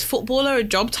don't know, is footballer a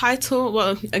job title?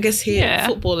 Well, I guess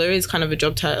footballer is kind of a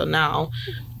job title now,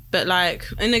 but like,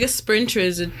 and I guess sprinter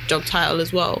is a job title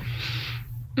as well.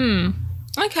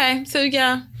 Okay, so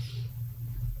yeah,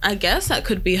 I guess that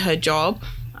could be her job,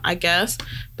 I guess.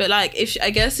 But like, if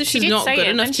she's not good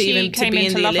enough to even to be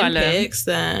in the Olympics,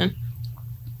 then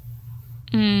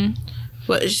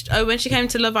when she came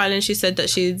to Love Island, she said that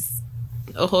she's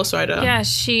a horse rider. Yeah,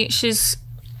 she's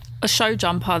a show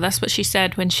jumper. That's what she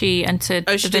said when she entered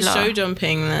the villa. She did show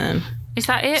jumping then. Is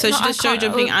that it? So she did show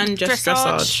jumping and just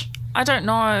dressage. I don't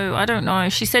know.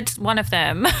 She said one of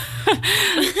them.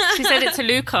 She said it to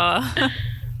Luca.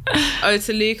 Oh,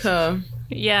 to Luca.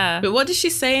 Yeah. But what did she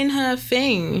say in her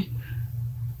thing?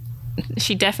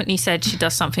 She definitely said she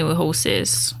does something with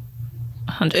horses.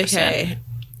 100%. Okay.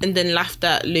 And then laughed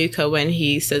at Luca when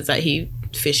he says that he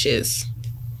fishes.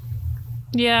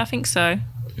 Yeah, I think so.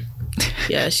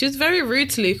 Yeah, she was very rude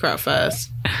to Luca at first.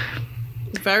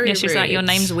 Very rude. Yeah, she was like, your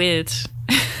name's weird.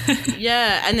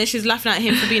 Yeah, and then she's laughing at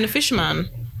him for being a fisherman.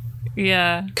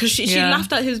 Yeah. Because she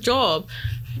laughed at his job.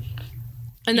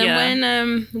 And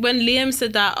then when Liam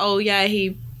said that, oh yeah,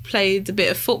 he played a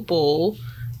bit of football,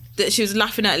 that she was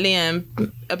laughing at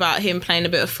Liam about him playing a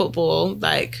bit of football,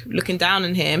 like looking down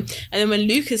on him. And then when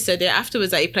Lucas said it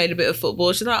afterwards that he played a bit of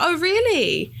football, she's like, oh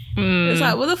really? It's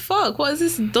like, what the fuck? What is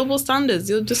this double standards?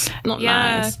 You're just not nice.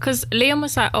 Yeah, because Liam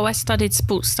was like, oh, I studied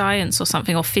sports science or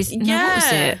something, or physio. No, what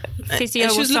was it? Physio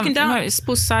she was or looking something. down. No, it's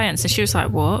sports science. And she was like,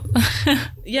 what?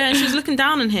 Yeah, and she was looking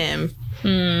down on him.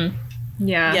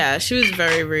 Yeah, she was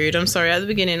very rude. I'm sorry. At the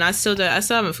beginning, I still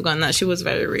haven't forgotten that. She was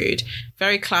very rude,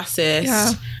 very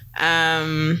classist.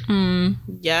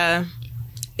 Yeah,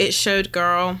 it showed,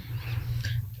 girl.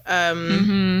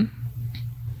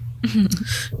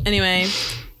 Anyway,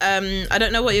 I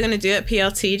don't know what you're gonna do at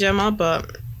PLT, Gemma,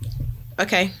 but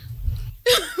okay.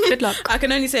 Good luck. I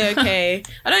can only say okay.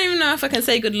 I don't even know if I can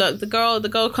say good luck. The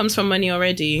girl comes from money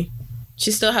already.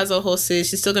 She still has her horses.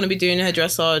 She's still going to be doing her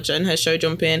dressage and her show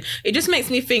jumping. It just makes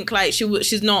me think like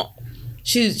she's not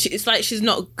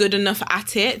good enough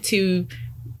at it to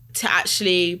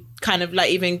actually kind of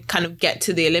like even kind of get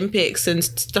to the Olympics and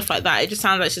stuff like that. It just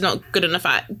sounds like she's not good enough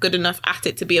at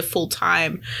it to be a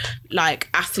full-time like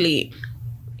athlete.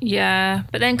 Yeah,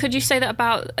 but then could you say that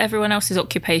about everyone else's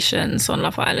occupations on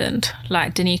Love Island,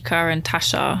 like Danica and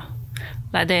Tasha?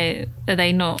 Like, are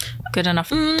they not good enough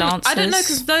dancers? I don't know,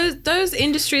 because those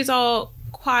industries are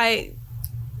quite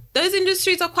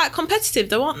competitive,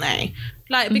 though, aren't they?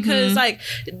 Like, because like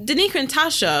Danica and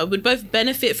Tasha would both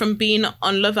benefit from being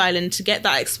on Love Island to get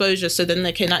that exposure, so then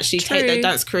they can actually take their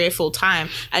dance career full time,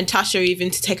 and Tasha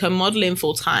even to take her modeling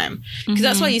full time, because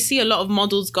that's why you see a lot of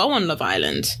models go on Love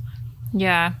Island.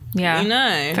 Yeah, you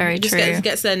know, very true. Just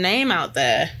gets their name out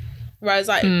there. Whereas,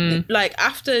 like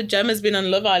after Gemma's been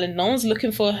on Love Island, no one's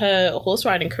looking for her horse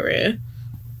riding career.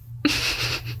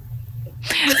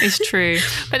 It's true,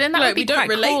 but then that would be quite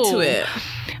cool. We don't relate to it.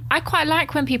 I quite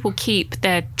like when people keep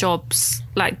their jobs,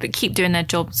 like that keep doing their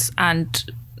jobs and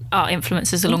are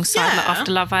influencers alongside, like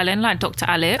after Love Island, like Dr.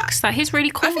 Alex. Like he's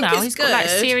really cool now. He's got like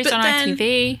series on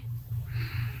ITV.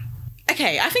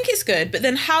 Okay, I think it's good, but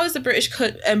then how is the British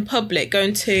public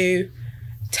going to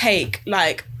take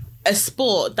like a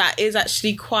sport that is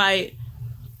actually quite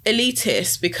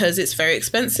elitist because it's very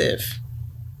expensive?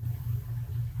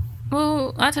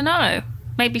 Well, I don't know.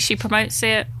 Maybe she promotes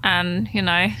it and, you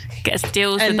know, gets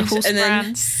deals with the horse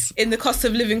brands. In the cost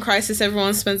of living crisis,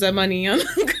 everyone spends their money on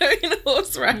going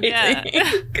horse riding. Yeah.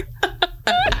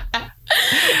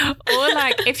 Or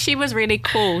like if she was really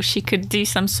cool, she could do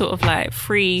some sort of like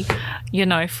free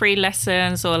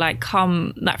lessons, or like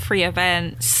free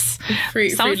events.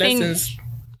 Free lessons.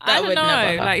 I don't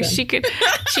know. Like she could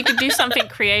do something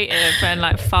creative and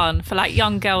like fun for like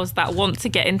young girls that want to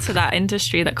get into that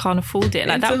industry that can't afford it.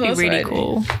 Like that would be really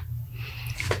cool.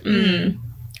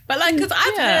 But like, because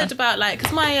I've heard about like,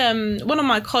 because my one of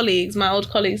my old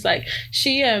colleagues, like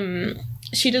she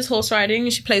does horse riding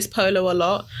and she plays polo a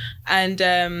lot, and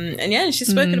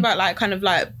she's spoken about like kind of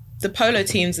like the polo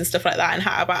teams and stuff like that, and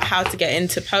how to get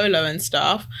into polo and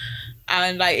stuff,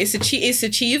 and like it's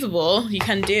achievable. You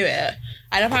can do it.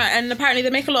 And apparently they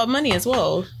make a lot of money as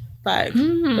well. Like,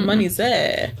 the money's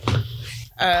there.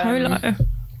 Polo.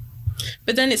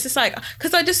 But then it's just like...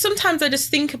 Because sometimes I just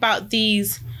think about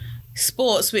these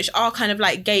sports which are kind of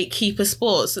like gatekeeper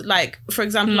sports. Like, for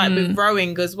example, like with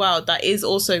rowing as well, that is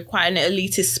also quite an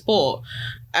elitist sport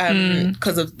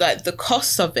because of like the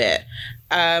costs of it.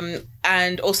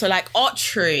 And also like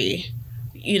archery,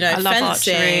 you know, I love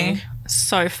fencing. Archery.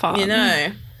 So fun. You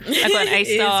know... I got an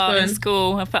A-star in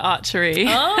school for archery.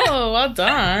 Oh, well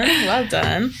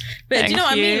done. But do you know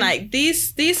what I mean? Like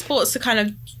these sports to kind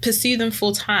of pursue them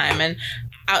full time and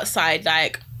outside,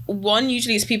 like one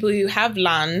usually is people who have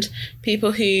land,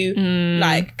 people who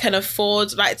like can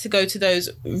afford like to go to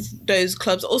those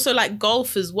clubs. Also like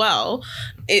golf as well.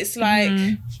 It's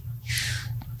like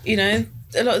you know,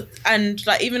 a lot and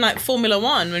like even like Formula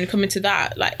One, when you come into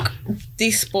that, like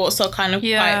these sports are kind of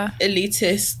quite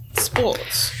elitist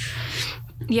sports.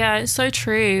 Yeah, it's so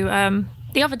true.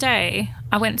 The other day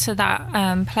I went to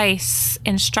that place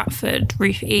in Stratford,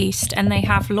 Roof East, and they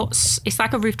have lots, it's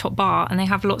like a rooftop bar, and they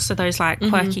have lots of those like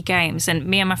quirky games. And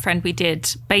me and my friend, we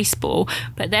did baseball,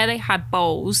 but there they had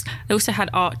bowls, they also had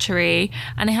archery,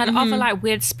 and they had other like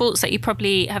weird sports that you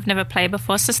probably have never played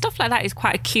before. So stuff like that is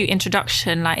quite a cute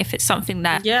introduction, like if it's something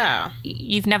that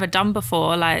you've never done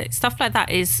before, like stuff like that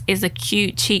is a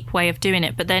cute, cheap way of doing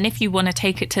it. But then if you want to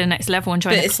take it to the next level and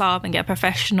join a club and get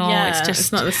professional,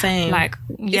 it's not the same. Like,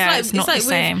 it's not the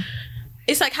same.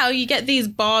 it's like how you get these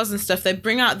bars and stuff, they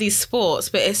bring out these sports,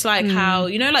 but it's like how,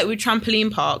 you know, like with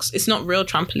trampoline parks, it's not real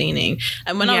trampolining.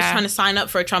 And when I was trying to sign up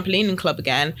for a trampolining club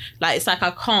again, like it's like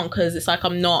I can't, because it's like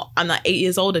I'm like 8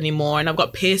 years old anymore, and I've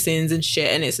got piercings and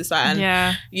shit, and it's just like,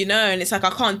 you know, and it's like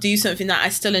I can't do something that I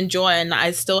still enjoy and that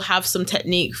I still have some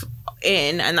technique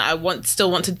in, and that I still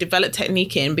want to develop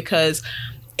technique in, because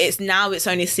it's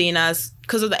only seen as,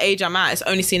 because of the age I'm at, it's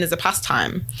only seen as a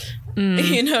pastime.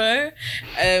 You know,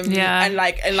 and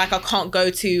like I can't go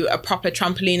to a proper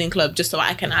trampolining club just so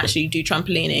I can actually do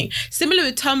trampolining. Similar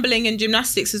with tumbling and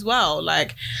gymnastics as well.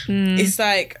 Like it's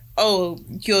like, oh,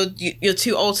 you're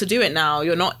too old to do it now.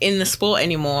 You're not in the sport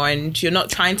anymore, and you're not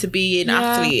trying to be an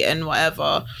athlete and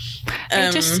whatever.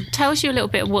 It just tells you a little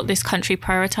bit of what this country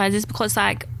prioritizes, because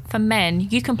like, for men,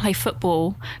 you can play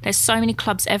football. There's so many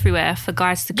clubs everywhere for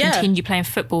guys to continue playing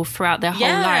football throughout their whole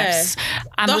lives.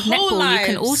 And with netball, you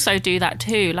can also do that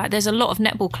too. Like, there's a lot of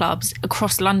netball clubs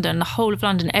across London, the whole of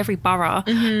London, every borough.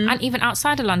 And even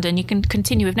outside of London, you can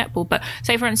continue with netball. But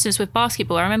say, for instance, with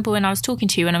basketball, I remember when I was talking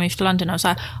to you when I moved to London, I was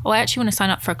like, oh, I actually want to sign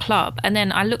up for a club. And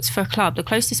then I looked for a club. The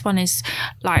closest one is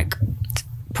like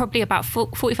probably about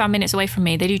 45 minutes away from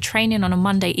me. They do training on a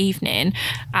Monday evening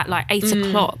at like 8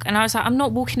 o'clock, and I was like, I'm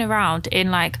not walking around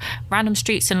in like random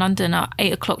streets in London at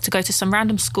 8 o'clock to go to some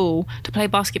random school to play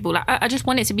basketball. Like, I just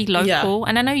want it to be local.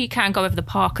 And I know you can go over the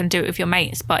park and do it with your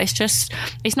mates, but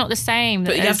it's not the same.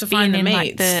 But you have to find the mates,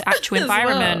 like the actual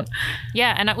environment.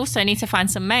 Well. And I also need to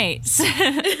find some mates. So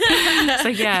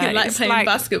you like playing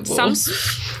basketball.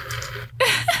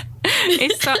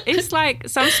 It's like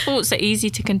some sports are easy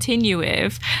to continue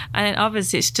with, and then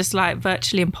others it's just like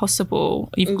virtually impossible.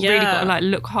 You've really got to like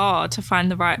look hard to find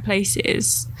the right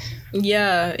places.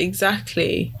 Yeah,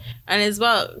 exactly. And as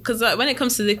well, because like when it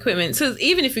comes to the equipment, so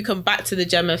even if we come back to the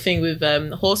Gemma thing with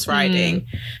horse riding,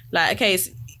 like, okay,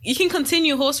 so you can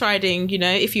continue horse riding, you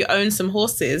know, if you own some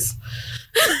horses.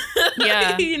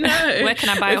 You know, where can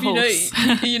I buy a horse?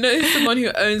 You know someone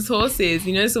who owns horses,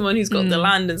 you know someone who's got the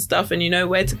land and stuff, and you know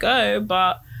where to go.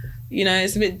 But you know,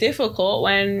 it's a bit difficult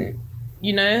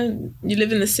you know, you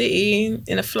live in the city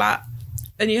in a flat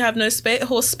and you have no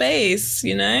horse space,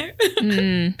 you know?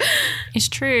 It's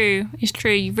true.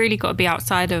 You've really got to be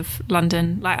outside of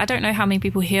London. Like, I don't know how many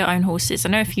people here own horses. I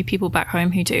know a few people back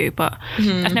home who do, but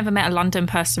I've never met a London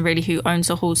person really who owns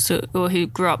a horse or who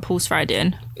grew up horse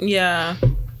riding. Yeah.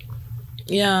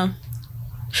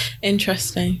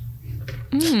 Interesting.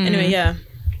 Anyway,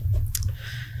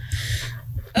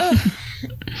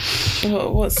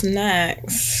 what's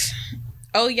next?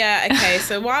 Oh yeah, okay.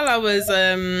 So while I was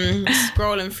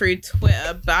scrolling through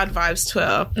Twitter, Bad Vibes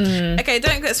Twitter. Okay,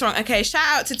 don't get us wrong. Okay, shout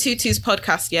out to Tutu's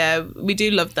podcast. Yeah, we do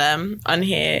love them on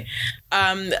here.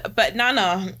 But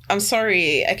Nana, I'm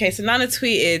sorry. Okay, so Nana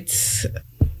tweeted.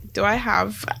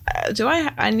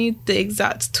 I need the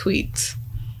exact tweet.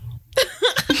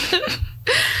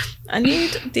 I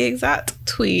need the exact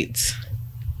tweet.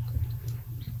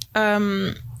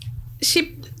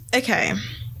 Okay.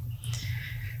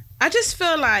 I just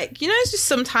feel like, you know, it's just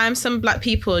sometimes some black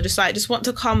people just want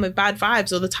to come with bad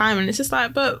vibes all the time, and it's just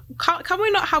like, but can we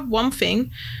not have one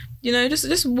thing? You know,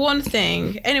 just one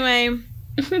thing. Anyway,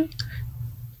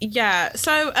 yeah.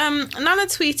 So Nana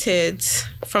tweeted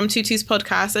from Tutu's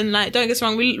podcast, and like, don't get us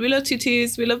wrong, we love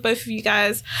Tutus, we love both of you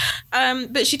guys.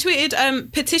 But she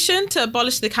tweeted petition to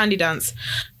abolish the candy dance.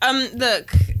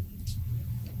 Look.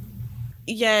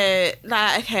 Yeah,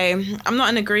 like, okay, I'm not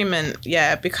in agreement,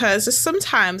 because just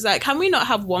sometimes, like, can we not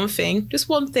have one thing? Just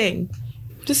one thing.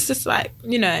 Just like,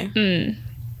 you know,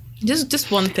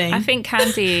 just one thing. I think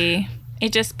candy,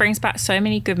 it just brings back so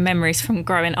many good memories from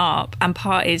growing up and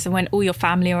parties and when all your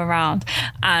family are around.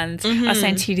 And I was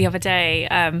saying to you the other day,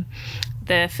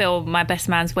 the film My Best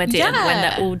Man's Wedding, when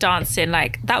they're all dancing,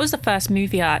 like, that was the first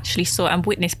movie I actually saw and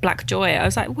witnessed Black joy. I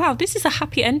was like, wow, this is a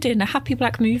happy ending, a happy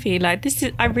Black movie. Like, this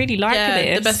is, I really like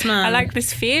this. The Best Man. I like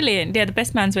this feeling. Yeah, The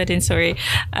Best Man's Wedding, sorry.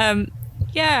 And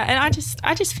I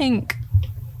just think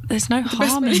there's no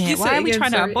harm in it. Why are we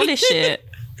trying to abolish it?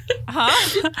 Huh?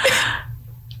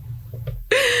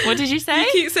 What did you say?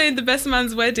 You keep saying The Best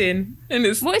Man's Wedding, and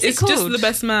it's called? Just The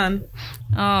Best Man.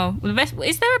 Oh,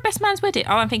 is there a Best Man's Wedding?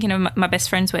 Oh, I'm thinking of My Best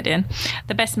Friend's Wedding.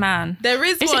 The Best Man. There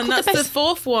is one. That's the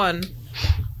fourth one.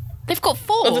 They've got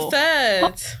 4. Or the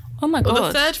third. Oh my God. Or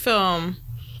the third film.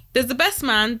 There's The Best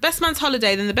Man, Best Man's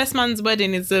Holiday, then The Best Man's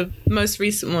Wedding is the most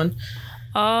recent one.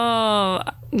 Oh,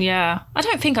 yeah. I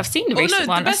don't think I've seen the recent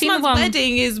one. The Best Man's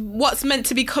Wedding is what's meant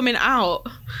to be coming out.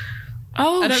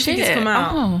 Oh, I don't think it's come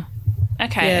out. Oh.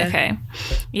 Okay.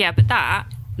 Yeah, but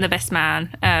The Best Man,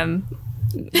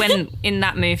 when in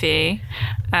that movie,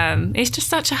 it's just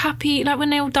such a happy, like when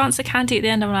they all dance at candy at the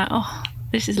end, I'm like, oh,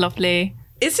 this is lovely.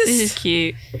 It's just, this is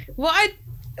cute. What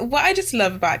I just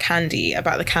love about Candy,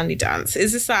 about the Candy dance,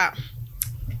 is just that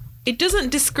it doesn't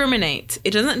discriminate.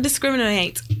 It doesn't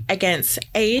discriminate against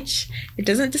age. It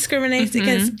doesn't discriminate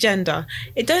against gender.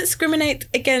 It don't discriminate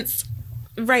against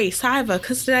race either,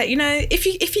 because you know,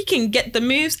 if you can get the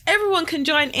moves, everyone can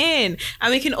join in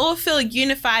and we can all feel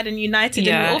unified and united,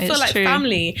 and we all feel like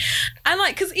family. And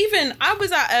like, because even I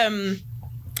was at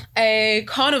a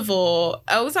carnival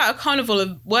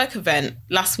work event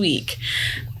last week,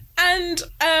 and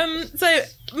so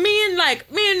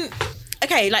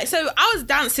so I was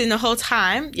dancing the whole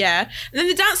time, yeah. And then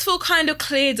the dance floor kind of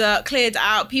cleared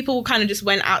out. People kind of just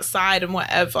went outside and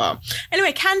whatever.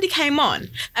 Anyway, Candy came on,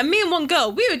 and me and one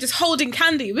girl, we were just holding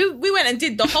Candy. We went and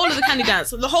did the whole of the Candy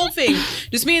dance, the whole thing,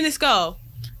 just me and this girl.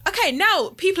 Okay, now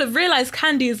people have realised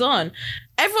Candy is on.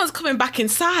 Everyone's coming back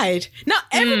inside. Now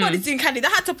everybody's doing Candy. They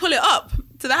had to pull it up.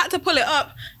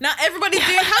 Now everybody's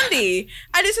doing Candy.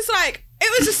 And it's just like,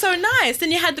 it was just so nice.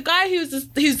 Then you had the guy who's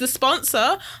the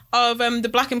sponsor of the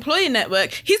Black Employee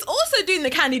Network. He's also doing the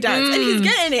Candy dance, and he's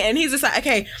getting it. And he's just like,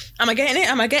 okay, am I getting it?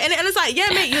 And it's like, yeah,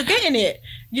 mate, you're getting it.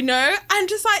 You know? And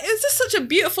just like, it was just such a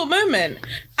beautiful moment.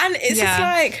 And it's just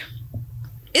like,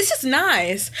 it's just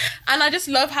nice. And I just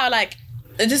love how, like,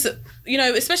 just, you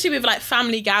know, especially with like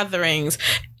family gatherings,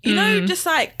 you know, just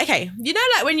like, okay, you know,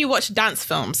 like when you watch dance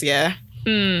films, yeah?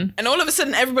 And all of a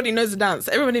sudden everybody knows the dance.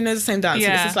 Everybody knows the same dance.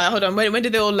 Yeah. It's just like, hold on, when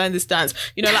did they all learn this dance?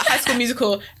 You know, like High School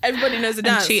Musical, everybody knows the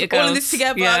dance. Cheetah Girls. All of this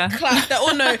together, clap, they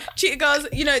all know. Cheetah Girls,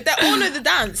 you know, they all know the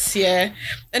dance, yeah.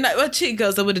 And like, well, Cheetah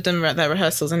Girls, they would have done their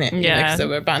rehearsals, innit? Yeah. Because they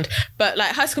were a band. But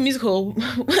like High School Musical,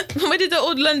 when did they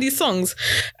all learn these songs?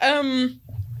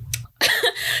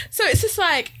 So it's just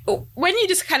like, when you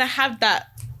just kind of have that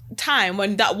time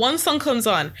when that one song comes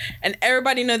on and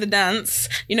everybody know the dance,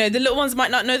 you know, the little ones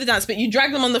might not know the dance, but you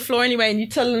drag them on the floor anyway and you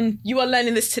tell them you are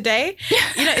learning this today.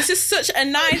 You know, it's just such a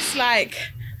nice, like,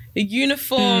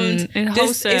 uniformed,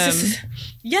 wholesome. It's just,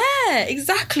 yeah,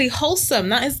 exactly, wholesome.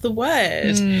 That is the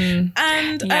word.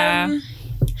 And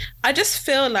I just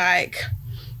feel like,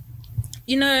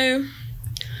 you know,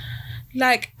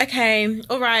 like, okay,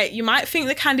 all right, you might think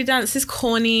the Candy dance is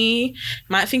corny, you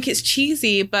might think it's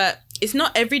cheesy, but it's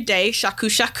not every day shaku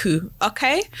shaku,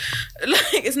 okay?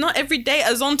 Like, it's not every day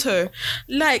azonto.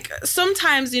 Like,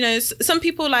 sometimes, you know, some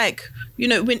people, like, you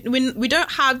know, when we don't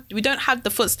have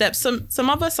the footsteps. Some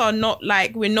of us are not,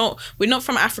 like, we're not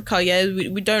from Africa, yeah.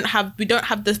 We don't have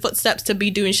the footsteps to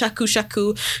be doing shaku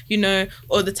shaku, you know,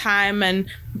 all the time. And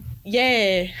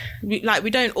yeah, we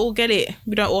don't all get it.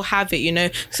 We don't all have it, you know.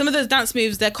 Some of those dance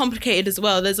moves, they're complicated as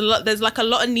well. There's like a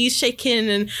lot of knees shaking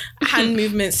and hand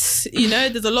movements, you know.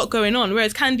 There's a lot going on.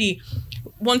 Whereas Candy,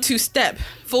 1-2 step,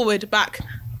 forward, back,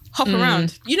 hop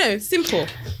around, you know, simple,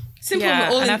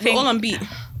 all on beat.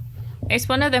 It's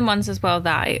one of them ones as well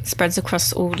that it spreads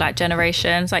across all, like,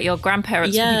 generations. Like, your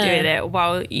grandparents will be doing it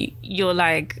while you're,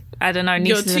 like, I don't know,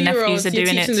 nieces and nephews are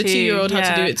doing it too. You're teaching the 2-year-old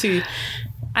how to do it too.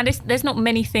 And there's not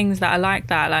many things that are like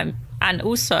that. Like, and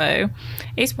also,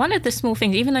 it's one of the small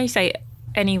things, even though you say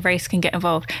any race can get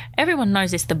involved, everyone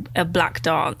knows it's a black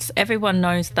dance. Everyone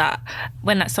knows that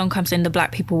when that song comes in, the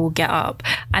black people will get up.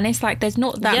 And it's like, there's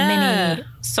not that many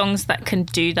songs that can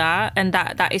do that. And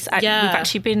that is, we've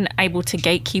actually been able to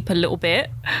gatekeep a little bit,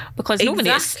 because normally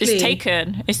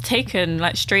it's taken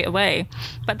like straight away.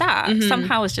 But that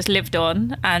somehow has just lived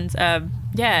on. And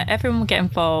everyone will get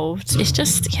involved. It's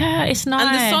just, it's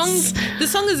nice. And the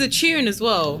song is a tune as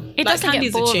well. It doesn't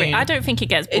get boring. I don't think it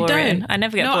gets boring. I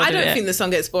never get bored of it. No, I don't think the song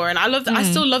gets boring. I love I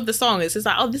still love the song. It's just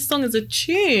like, oh, this song is a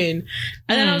tune.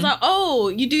 And then I was like, oh,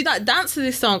 you do that dance to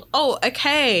this song. Oh,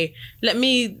 okay. Let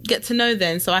me get to know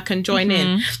then so I can join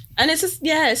in. And it's just,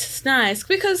 it's just nice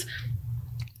because,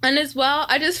 and as well,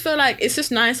 I just feel like it's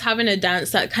just nice having a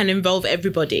dance that can involve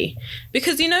everybody,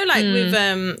 because, you know, like with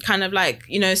kind of like,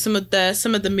 you know, some of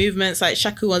the movements like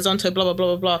shaku, azonto, blah blah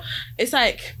blah blah blah. It's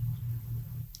like,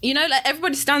 you know, like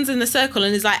everybody stands in the circle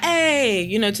and is like, hey,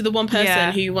 you know, to the one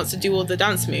person who wants to do all the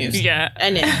dance moves. Yeah,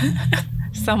 and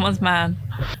someone's man.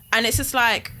 And it's just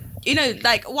like, you know,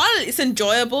 like, while it's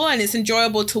enjoyable and it's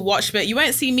enjoyable to watch, but you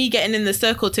won't see me getting in the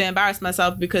circle to embarrass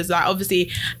myself, because, like, obviously,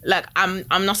 like, I'm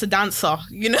not a dancer,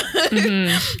 you know.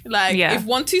 Like, if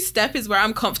 1-2 step is where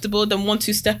I'm comfortable, then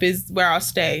 1-2 step is where I'll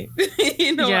stay.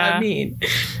 You know what I mean?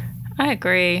 I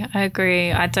agree.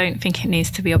 I don't think it needs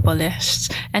to be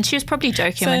abolished. And she was probably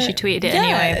joking when she tweeted it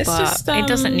anyway, but just, it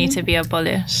doesn't need to be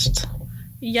abolished.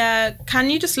 Yeah,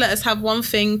 can you just let us have one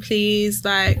thing, please?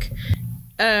 Like,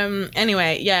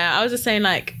 anyway, I was just saying,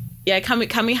 like,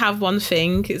 can we have one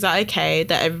thing? Is that okay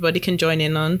that everybody can join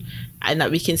in on? and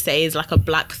that we can say is like a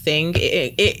black thing.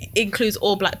 It includes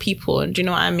all black people. Do you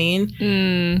know what I mean?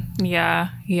 Yeah.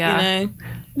 You know?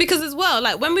 Because as well,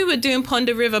 like when we were doing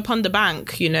Ponder River, Ponder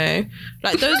Bank, you know,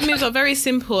 like those moves are very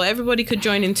simple. Everybody could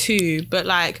join in too. But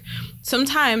like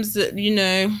sometimes, you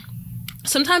know,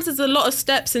 sometimes there's a lot of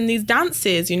steps in these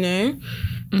dances, you know.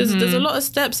 There's a lot of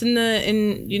steps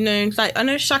in you know, like I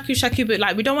know shaku, but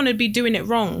like we don't want to be doing it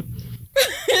wrong.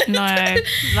 No, like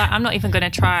I'm not even gonna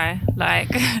try. Like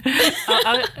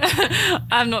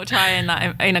I'm not trying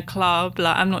that in a club.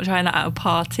 Like I'm not trying that at a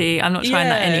party. I'm not trying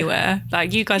that anywhere.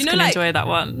 Like you guys can like, enjoy that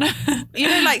one. You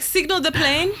know, like signal the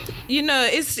plane. You know,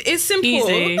 it's simple.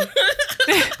 Easy.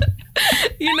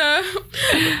 You know,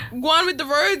 go on with the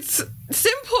roads.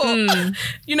 Simple.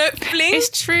 You know, fling.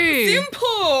 It's true.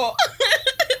 Simple.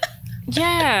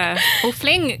 Yeah. Well,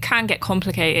 fling can get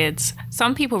complicated.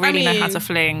 Some people really know how to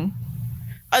fling.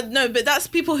 No, but that's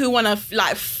people who want to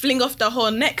like fling off the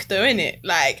whole neck though, innit?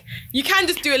 Like, you can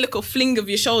just do a little fling of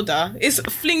your shoulder. It's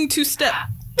fling 2-step.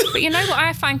 But you know what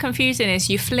I find confusing is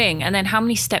you fling and then how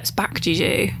many steps back do you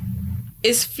do?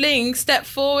 It's fling, step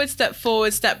forward, step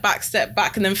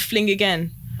back, and then fling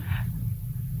again.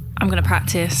 I'm going to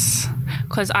practice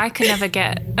because I can never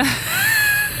get...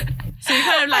 So you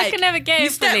kind of like... I can never get it. You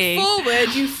step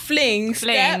forward, you fling,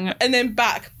 step, and then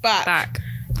back.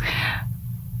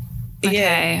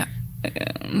 Okay. Yeah.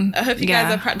 I hope you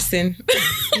guys are practicing.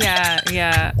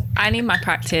 Yeah. I need my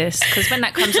practice because when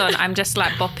that comes on, I'm just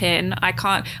like bopping.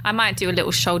 I might do a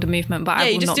little shoulder movement, but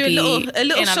I will not be a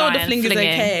little shoulder fling is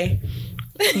okay.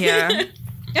 Yeah.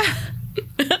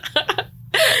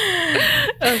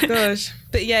 Oh gosh.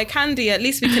 But yeah, Candy, at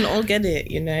least we can all get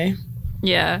it, you know.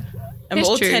 Yeah. And we're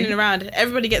all turning around.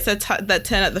 Everybody gets that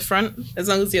turn at the front,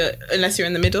 unless you're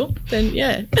in the middle, then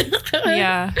yeah.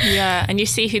 Yeah. And you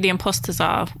see who the imposters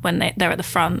are when they're at the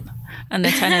front and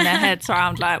they're turning their heads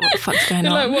around like, what the fuck's going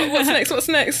on? Like, what's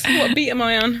next? What beat am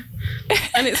I on?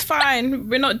 And it's fine.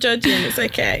 We're not judging. It's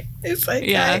okay.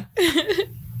 Yeah.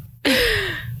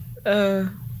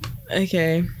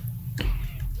 Okay.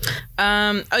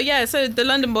 So the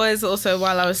London Boys also,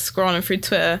 while I was scrolling through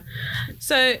Twitter,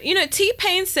 so you know,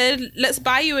 T-Pain said let's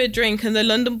buy you a drink and the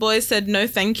London Boys said no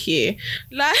thank you.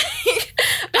 Like,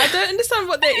 I don't understand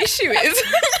what their issue is.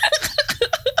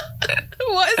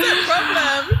 What is the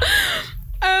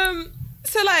problem?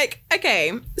 So like,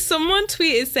 okay, someone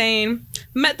tweeted saying,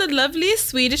 met the loveliest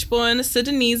Swedish-born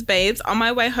Sudanese babes on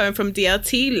my way home from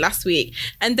DLT last week,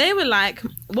 and they were like,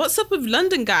 "What's up with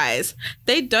London guys?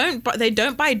 They don't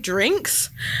buy drinks."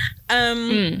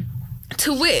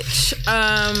 To which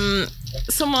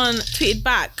someone tweeted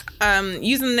back,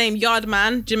 using the name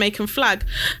Yardman Jamaican Flag.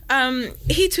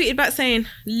 He tweeted back saying,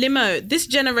 "Limo, this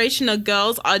generation of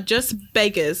girls are just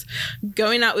beggars,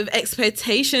 going out with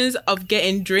expectations of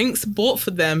getting drinks bought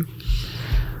for them."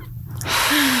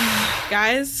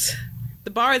 Guys,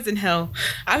 the bar is in hell.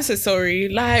 I'm so sorry.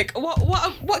 Like,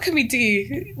 what can we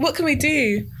do? What can we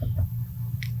do?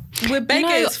 We're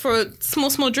beggars for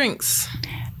small drinks.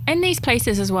 In these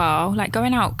places as well, like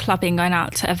going out clubbing, going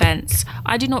out to events,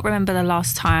 I do not remember the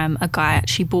last time a guy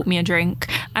actually bought me a drink.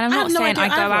 And I'm not saying I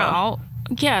go out.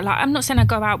 Yeah, like I'm not saying I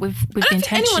go out with the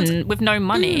intention, with no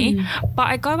money, but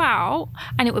I go out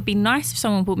and it would be nice if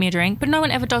someone bought me a drink, but no one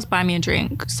ever does buy me a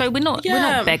drink. So we're not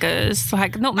beggars.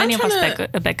 Like not many of us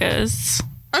are beggars.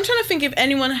 I'm trying to think if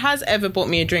anyone has ever bought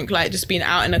me a drink, like just being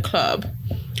out in a club.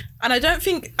 And I don't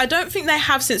think they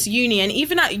have since uni. And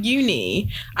even at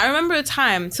uni, I remember a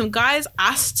time some guys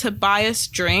asked to buy us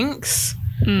drinks.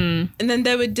 And then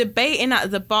they were debating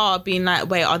at the bar, being like,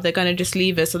 wait, are they going to just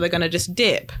leave us or they're going to just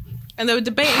dip? And they were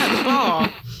debating at the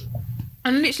bar.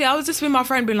 And literally, I was just with my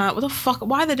friend being like, what the fuck?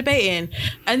 Why are they debating?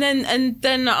 And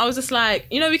then I was just like,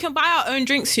 you know, we can buy our own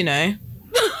drinks, you know?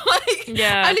 Like,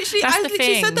 yeah, I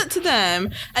literally said that to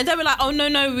them, and they were like, "Oh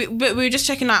no, we were just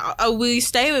checking out. Oh, will you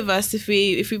stay with us if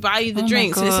we buy you the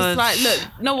drinks?" And it's just like, look,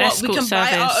 you know what? Escort we can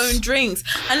buy our own drinks,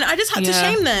 and I just had to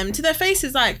shame them to their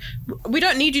faces. Like, we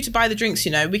don't need you to buy the drinks.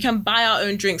 You know, we can buy our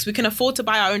own drinks. We can afford to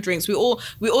buy our own drinks. We all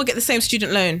get the same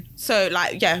student loan. So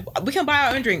like, yeah, we can buy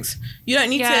our own drinks. You don't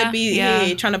need to be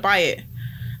here trying to buy it.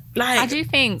 Like, I do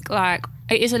think like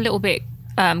it is a little bit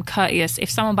courteous. If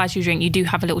someone buys you a drink, you do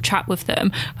have a little chat with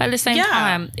them, but at the same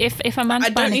time, if a man's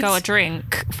buying a girl a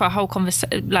drink for a whole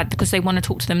conversation, like because they want to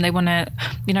talk to them, they want to,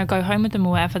 you know, go home with them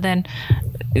or whatever, then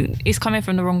it's coming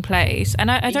from the wrong place. And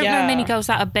I don't know many girls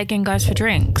that are begging guys for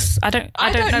drinks. I don't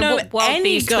know what world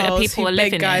these Twitter people are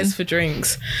living in. Guys for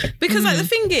drinks, because like the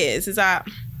thing is that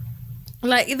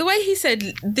like the way he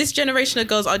said, this generation of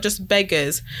girls are just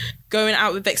beggars going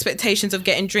out with expectations of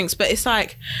getting drinks. But it's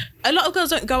like a lot of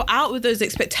girls don't go out with those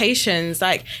expectations.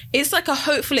 Like it's like a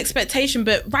hopeful expectation,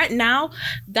 but right now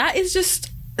that is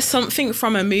just something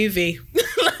from a movie.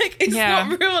 Like it's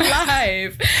not real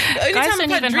life. Guys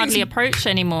don't even hardly approach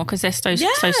anymore because they're so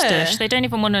stush. They don't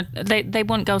even want to. They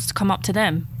want girls to come up to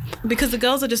them because the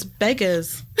girls are just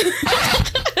beggars.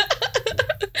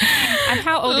 And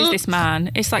how old is this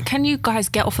man? It's like, can you guys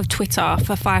get off of Twitter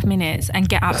for 5 minutes and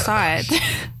get outside?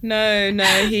 No,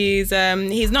 he's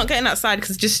not getting outside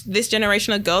because just this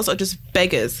generation of girls are just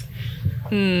beggars.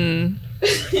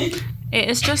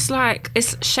 It's just like,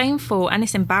 it's shameful and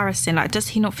it's embarrassing. Like, does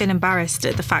he not feel embarrassed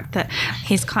at the fact that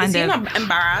he's kind of... not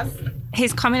embarrassed?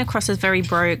 He's coming across as very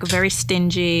broke, very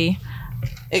stingy.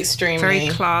 Extremely. Very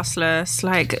classless.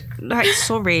 Like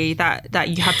sorry that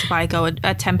you had to buy a girl a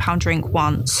 £10 drink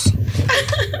once.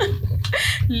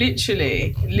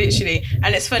 Literally.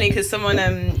 And it's funny because someone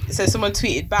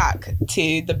tweeted back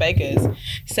to the beggars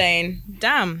saying,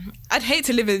 damn, I'd hate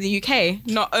to live in the UK.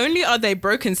 Not only are they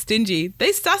broke and stingy,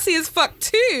 they sassy as fuck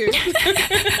too.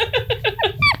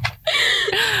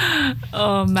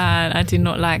 Oh man, I do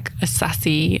not like a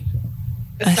sassy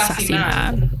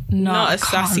man. No, not a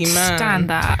sassy man. Stand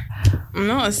that. I'm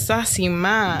not a sassy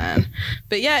man.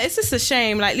 But yeah, it's just a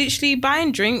shame. Like literally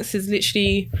buying drinks is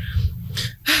literally,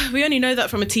 we only know that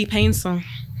from a T-Pain song.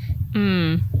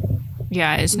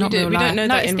 Yeah, it's not real life. We don't know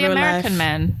that in real life. It's the American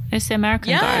men. It's the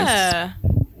American guys. Yeah,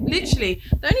 literally.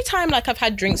 The only time like I've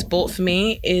had drinks bought for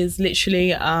me is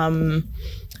literally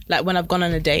like when I've gone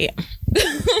on a date.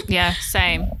 Yeah,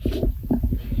 same.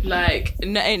 Like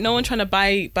ain't no one trying to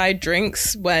buy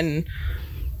drinks when,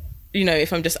 you know,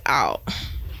 if I'm just out.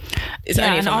 It's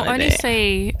only if I'm on a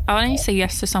date. I'll only say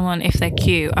yes to someone if they're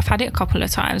cute. I've had it a couple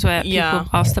of times where people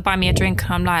ask to buy me a drink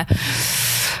and I'm like,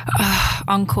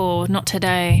 uncle, not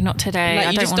today. Like,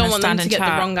 I don't want them to get the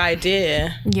wrong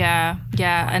idea. Yeah.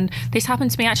 And this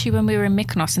happened to me actually when we were in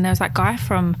Mykonos, and there was that guy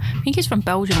from, I think he's from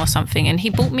Belgium or something, and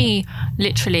he bought me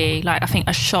literally like I think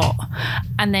a shot,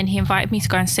 and then he invited me to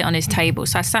go and sit on his table.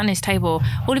 So I sat on his table,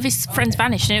 all of his friends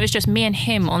vanished, and it was just me and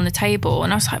him on the table,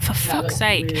 and I was like, for fuck's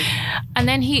sake. Weird. And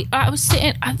then I was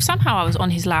sitting, somehow I was on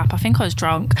his lap, I think I was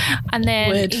drunk, and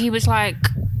then he was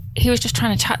just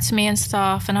trying to chat to me and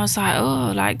stuff, and I was like,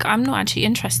 oh, like I'm not actually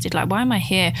interested, like why am I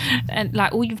here? And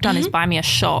like all you've done is buy me a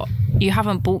shot, you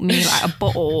haven't bought me like a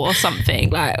bottle or something,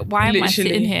 like why am I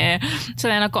sitting here? So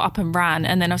then I got up and ran,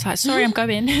 and then I was like, sorry, I'm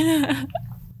going.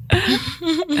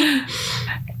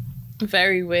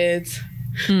 Very weird.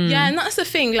 Yeah, and that's the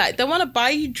thing, like they want to buy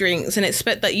you drinks and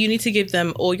expect that you need to give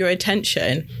them all your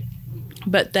attention,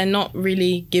 but they're not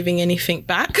really giving anything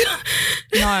back.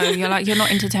 No, you're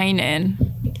not entertaining.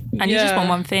 And you just want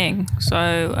one thing.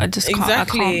 So I just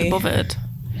can't be bothered.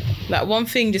 Like one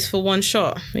thing just for one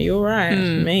shot. Are you all right?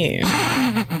 Me.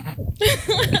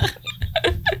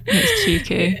 It's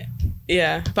cheeky.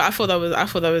 Yeah, but I thought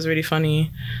that was really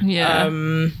funny. Yeah.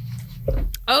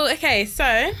 Okay,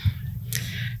 so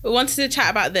we wanted to chat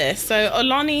about this. So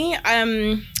Olani,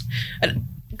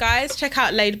 guys, check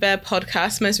out Laid Bare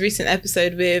podcast, most recent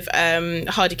episode with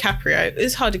Hardy Caprio.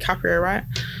 Is Hardy Caprio, right?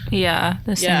 Yeah,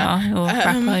 the singer or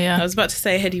rapper, yeah. I was about to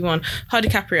say Heady One. Hardy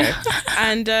Caprio.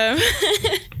 And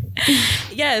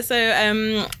yeah, so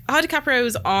Hardy Caprio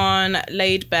was on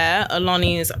Laid Bare,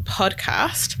 Olani's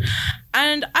podcast.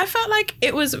 And I felt like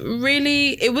it was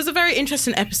a very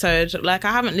interesting episode. Like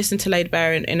I haven't listened to Laid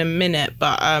Bare in a minute,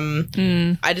 but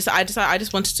I decided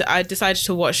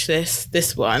to watch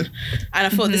this one, and I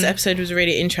thought this episode was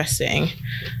really interesting.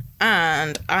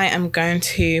 And I am going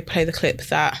to play the clip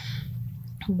that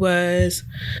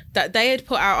they had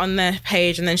put out on their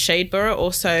page, and then Shadeborough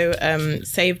also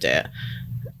saved it,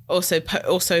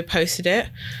 also posted it.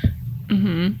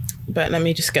 But let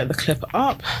me just get the clip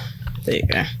up. There you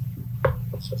go.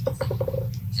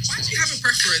 Why do you have a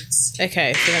preference?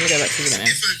 Okay, so let me go back to the beginning.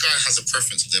 If a guy has a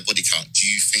preference of their body count, do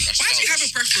you think... Why do you have a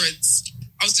preference?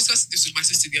 I was discussing this with my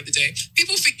sister the other day.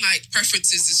 People think like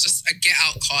preferences is just a get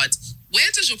out card. Where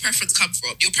does your preference come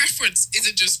from? Your preference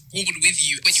isn't just born with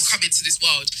you when you come into this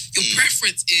world. Your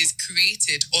preference is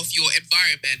created off your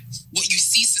environment, what you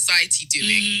see society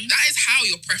doing. That is how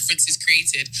your preference is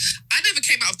created. I never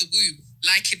came out of the womb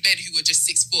liking men who were just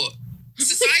 6 foot.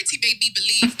 Society made me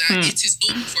believe that it is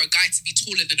normal for a guy to be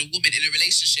taller than a woman in a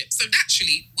relationship. So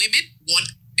naturally, women want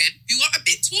men who are a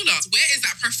bit taller. So where is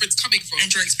that preference coming from?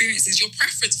 And your experiences, your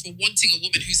preference for wanting a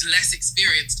woman who's less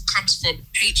experienced comes from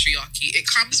patriarchy. It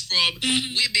comes from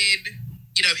women,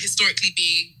 you know, historically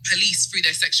being policed through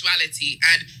their sexuality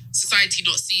and society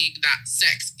not seeing that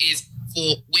sex is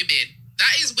for women.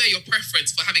 That is where your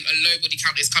preference for having a low body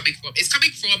count is coming from. It's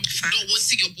coming from not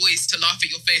wanting your boys to laugh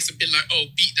at your face and be like, oh,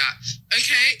 beat that.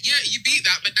 Okay, yeah, you beat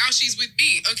that, but now she's with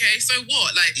me. Okay, so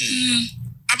what? Like,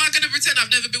 am I going to pretend I've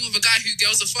never been with a guy who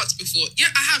girls have fucked before? Yeah,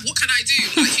 I have. What can I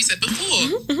do? Like you said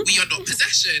before, we are not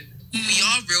possession. We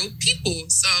are real people.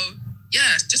 So,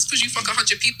 yeah, just because you fuck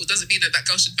 100 people doesn't mean that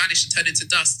girl should vanish and turn into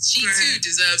dust. She too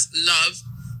deserves love,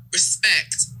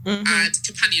 respect, and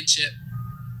companionship.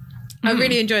 I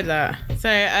really enjoyed that. So,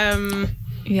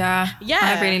 yeah,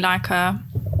 I really like her.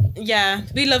 Yeah,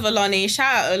 we love Aloni.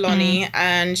 Shout out Aloni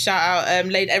and shout out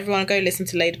Lade. Everyone go listen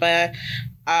to Laid by Her.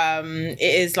 It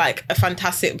is like a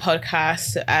fantastic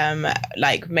podcast,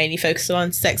 like mainly focused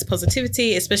on sex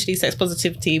positivity, especially sex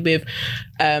positivity with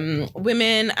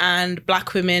women and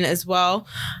Black women as well.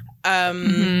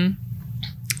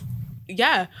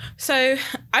 Yeah, so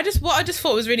what I just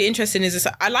thought was really interesting is this,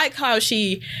 I like how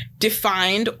she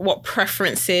defined what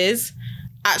preferences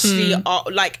actually are,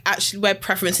 like actually where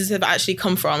preferences have actually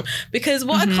come from, because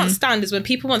what I can't stand is when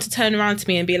people want to turn around to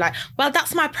me and be like, well,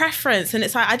 that's my preference, and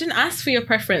it's like, I didn't ask for your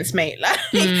preference, mate. Like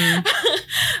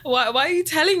why are you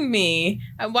telling me,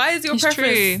 and why is your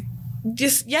preference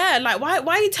just like why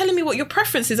are you telling me what your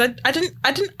preference is? I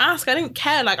didn't ask. I didn't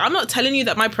care. Like, I'm not telling you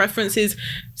that my preference is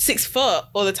 6 foot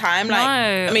all the time. Like,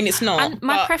 no. I mean, it's not. And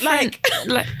my preference,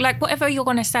 like whatever you're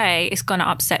gonna say is gonna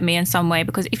upset me in some way,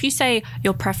 because if you say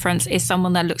your preference is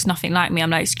someone that looks nothing like me,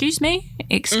 I'm like, excuse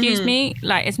me,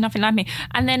 like, it's nothing like me.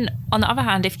 And then on the other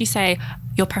hand, if you say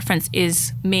your preference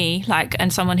is me, like,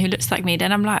 and someone who looks like me,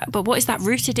 then I'm like, but what is that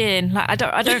rooted in? Like, I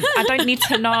don't need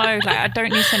to know. Like, I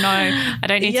don't need to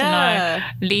know.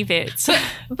 Leave it.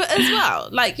 But as well,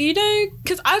 like, you know,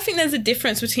 because I think there's a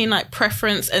difference between like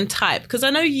preference and type, because I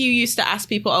know you used to ask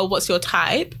people, oh, what's your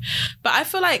type? But I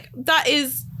feel like that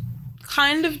is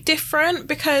kind of different,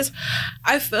 because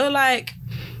I feel like,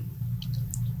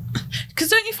 because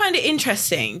don't you find it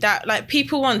interesting that like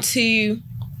people want to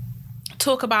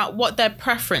talk about what their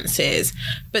preference is,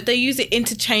 but they use it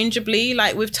interchangeably,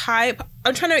 like with type.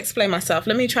 I'm trying to explain myself.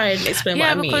 Let me try and explain what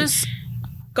I mean.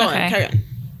 Go on, carry on.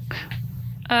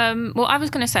 Well, I was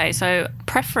going to say, so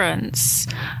preference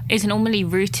is normally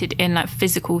rooted in like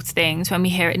physical things. When we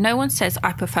hear it, no one says,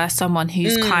 I prefer someone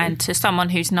who's kind to someone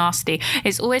who's nasty.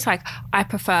 It's always like, I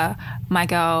prefer my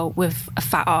girl with a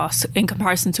fat ass in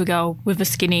comparison to a girl with a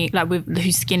skinny, like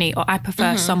who's skinny, or I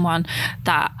prefer someone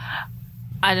that,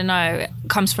 I don't know,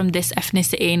 comes from this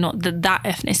ethnicity, not that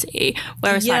ethnicity.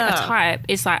 Whereas like a type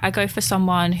is like, I go for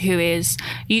someone who is,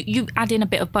 you add in a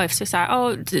bit of both. So it's like,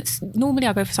 normally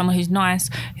I go for someone who's nice,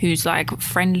 who's like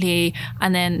friendly,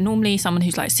 and then normally someone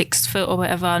who's like 6 foot or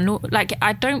whatever. Like,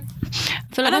 I don't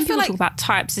feel like when people talk about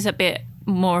types, it's a bit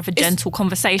more of a gentle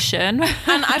conversation.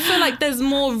 And I feel like there's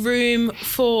more room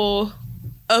for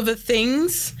other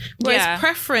things, whereas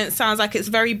preference sounds like it's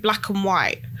very black and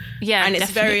white. Yeah, and it's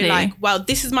very like, well,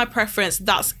 this is my preference,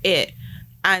 that's it,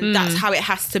 and that's how it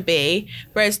has to be.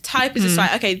 Whereas type is just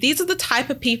like, okay, these are the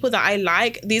type of people that I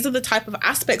like, these are the type of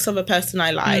aspects of a person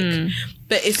I like,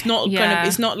 but it's not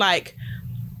it's not like,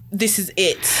 this is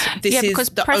it, this is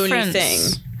the only thing.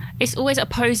 It's always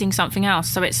opposing something else.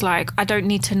 So it's like, I don't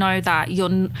need to know that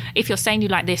if you're saying you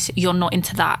like this, you're not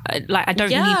into that. Like, I don't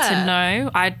need to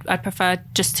know. I prefer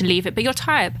just to leave it. But your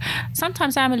type,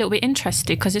 sometimes I'm a little bit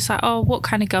interested, because it's like, oh, what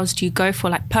kind of girls do you go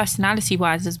for? Like, personality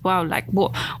wise as well. Like,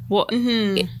 what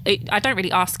I don't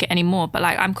really ask it anymore, but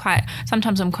like,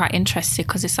 sometimes I'm quite interested,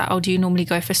 because it's like, oh, do you normally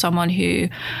go for someone who,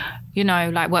 you know,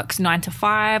 like works 9 to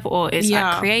 5, or is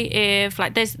like creative?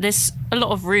 Like, there's a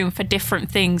lot of room for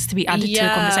different things to be added to the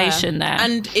conversation there,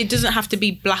 and it doesn't have to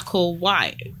be black or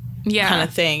white kind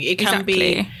of thing. It can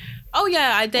be, oh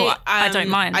yeah, I date, I don't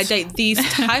mind, I date these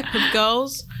type of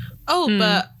girls,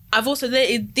 but I've also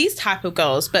dated these type of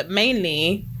girls, but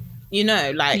mainly, you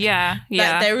know, like,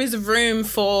 like, there is room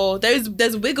for, there's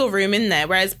wiggle room in there,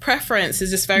 whereas preference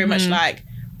is just very much like,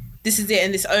 this is it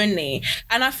and this only.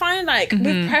 And I find like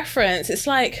with preference, it's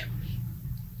like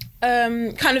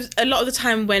kind of a lot of the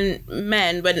time when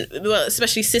men,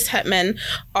 especially cis-het men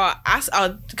are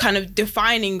kind of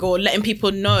defining or letting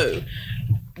people know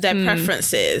their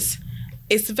preferences,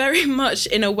 it's very much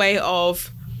in a way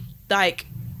of like,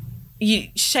 you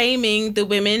shaming the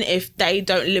women if they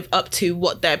don't live up to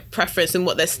what their preference and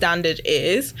what their standard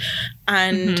is.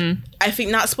 And I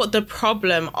think that's what the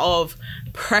problem of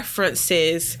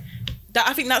preferences,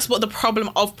 I think that's what the problem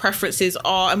of preferences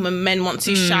are. And when men want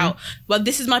to shout, well,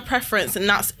 this is my preference and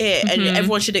that's it, and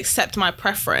everyone should accept my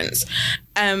preference.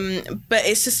 But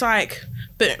it's just like,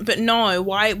 but no,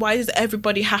 why does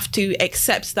everybody have to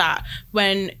accept that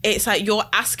when it's like you're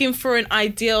asking for an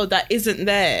ideal that isn't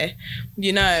there,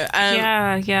 you know?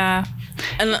 Yeah.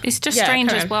 And it's just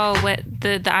strange as well with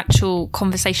the actual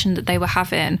conversation that they were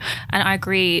having. And I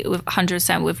agree with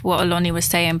 100% with what Oloni was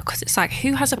saying, because it's like,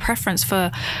 who has a preference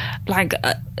for like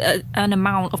an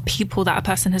amount of people that a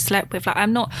person has slept with? Like,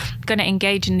 I'm not going to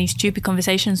engage in these stupid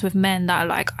conversations with men that are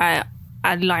like, I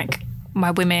like my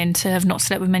women to have not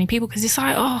slept with many people, because it's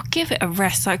like, oh, give it a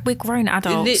rest. Like, we're grown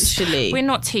adults, literally, we're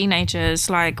not teenagers.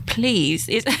 Like, please,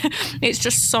 it's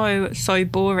just so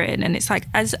boring. And it's like,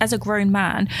 as a grown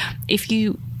man, if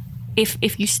you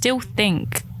still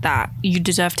think that you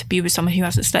deserve to be with someone who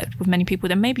hasn't slept with many people,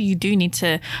 then maybe you do need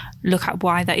to look at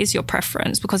why that is your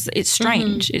preference, because it's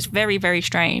strange. It's very, very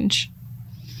strange.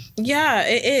 Yeah,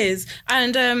 it is.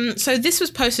 And so this was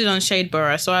posted on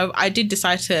Shadeborough, so I did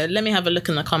decide to let me have a look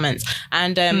in the comments.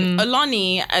 And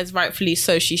Oloni, as rightfully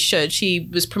so she should, she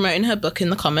was promoting her book in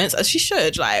the comments, as she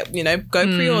should. Like, you know, go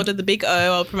pre-order the big O.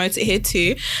 I'll promote it here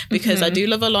too, because I do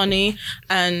love Oloni.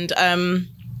 And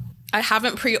I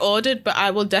haven't pre-ordered, but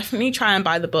I will definitely try and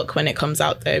buy the book when it comes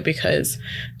out, though, because,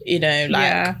 you know,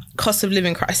 like, cost of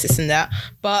living crisis and that.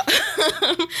 But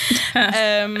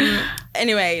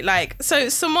anyway, like, so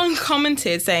someone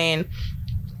commented saying,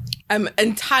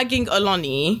 and tagging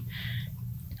Oloni,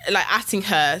 like, atting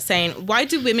her, saying, why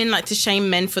do women like to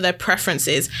shame men for their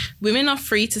preferences? Women are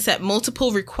free to set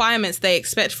multiple requirements they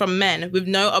expect from men with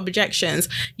no objections,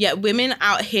 yet women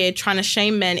out here trying to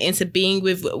shame men into being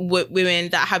with women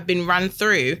that have been run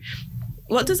through.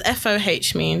 What does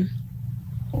FOH mean?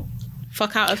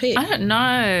 Fuck out of here? I don't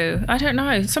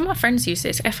know. Some of my friends use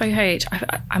this. FOH.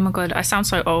 Oh my God, I sound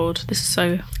so old. This is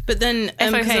so... But then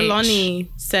Oloni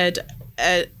said...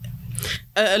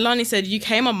 Alani said, you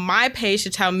came on my page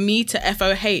to tell me to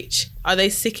FOH. Are they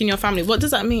sick in your family? What does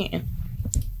that mean?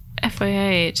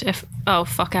 FOH.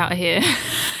 Fuck out of here.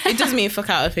 It does mean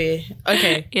fuck out of here.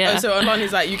 Okay. Yeah. Oh, so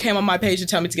Alani's like, you came on my page to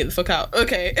tell me to get the fuck out.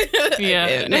 Okay. Yeah.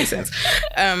 It makes sense.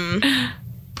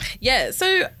 Yeah,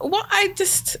 so what I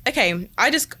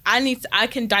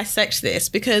can dissect this,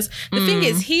 because the thing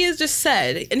is, he has just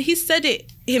said, and he said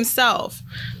it himself,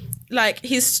 like,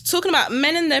 he's talking about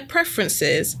men and their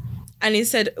preferences, and he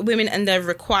said women and their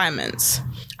requirements.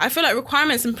 I feel like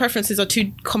requirements and preferences are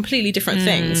two completely different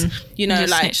things. You know,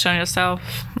 just like... snitched on yourself.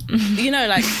 You know,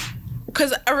 like...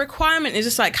 Because a requirement is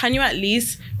just like, can you at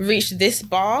least reach this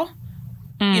bar?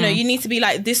 You know, you need to be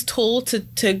like this tall to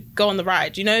go on the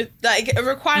ride. You know, like a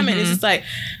requirement is just like,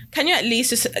 can you at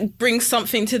least just bring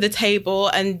something to the table,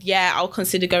 and yeah, I'll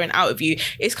consider going out with you.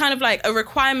 It's kind of like a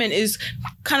requirement is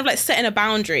kind of like setting a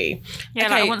boundary. Yeah,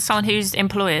 okay. Like I want someone who's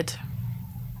employed.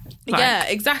 Like, yeah,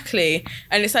 exactly.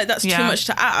 And it's like, that's too much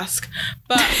to ask.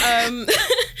 But,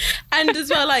 and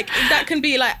as well, like, that can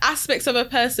be like aspects of a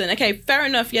person. Okay, fair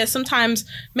enough. Yeah, sometimes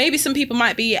maybe some people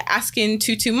might be asking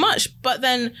too much, but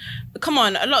then, come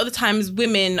on, a lot of the times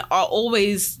women are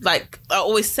always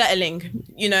settling,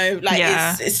 you know, like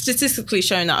it's statistically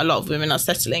shown that a lot of women are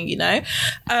settling, you know?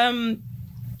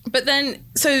 But then,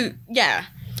 so, yeah.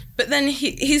 But then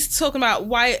he's talking about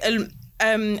why...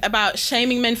 about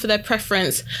shaming men for their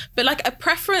preference, but like a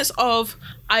preference of,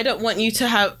 I don't want you to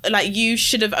have, like, you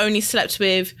should have only slept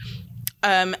with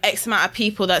X amount of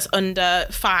people that's under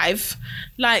 5.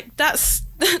 Like, that's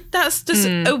just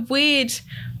a weird...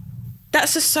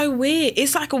 That's just so weird.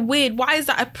 It's like a weird... Why is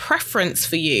that a preference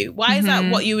for you? Why is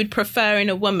that what you would prefer in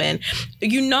a woman?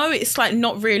 You know, it's like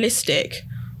not realistic.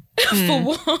 For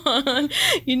one,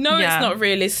 you know, it's not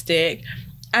realistic.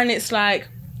 And it's like,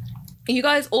 you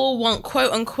guys all want,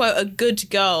 quote unquote, a good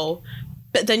girl,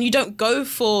 but then you don't go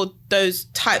for those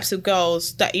types of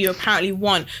girls that you apparently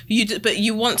want. But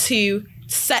you want to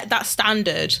set that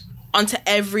standard onto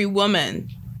every woman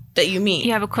that you meet.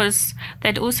 Yeah, because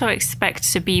they'd also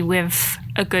expect to be with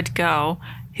a good girl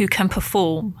who can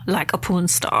perform like a porn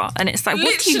star. And it's like,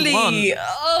 literally, what do you want?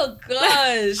 Oh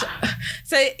gosh.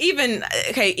 So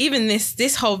even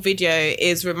this whole video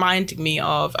is reminding me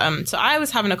of, so I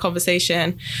was having a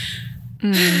conversation.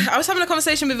 I was having a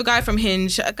conversation with a guy from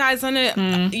Hinge. Guys, I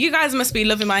know you guys must be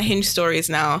loving my Hinge stories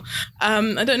now. I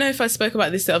don't know if I spoke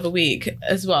about this the other week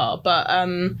as well, but I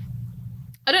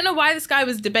don't know why this guy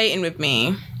was debating with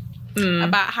me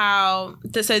about how...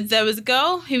 So there was a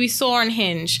girl who we saw on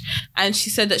Hinge, and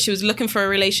she said that she was looking for a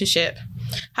relationship.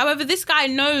 However, this guy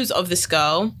knows of this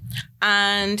girl,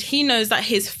 and he knows that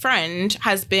his friend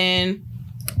has been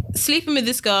sleeping with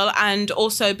this girl and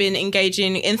also been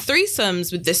engaging in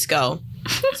threesomes with this girl.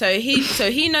 So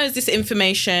he knows this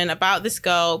information about this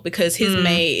girl because his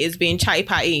mate is being chatty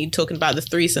patty talking about the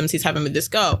threesomes he's having with this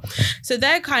girl. So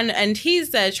they're and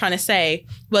he's there trying to say,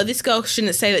 well, this girl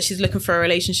shouldn't say that she's looking for a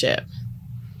relationship.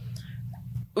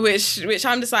 Which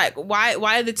I'm just like, why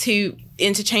are the two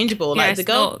interchangeable? Yeah, like the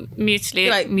girl not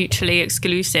mutually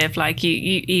exclusive. Like you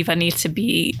either need to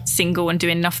be single and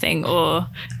doing nothing, or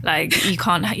like you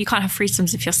can't have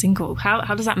threesomes if you're single.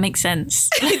 How does that make sense?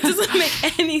 It doesn't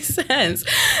make any sense.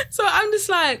 So I'm just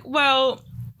like, well,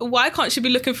 why can't she be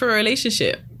looking for a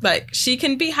relationship? Like, she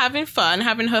can be having fun,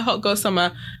 having her hot girl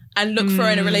summer, and look for her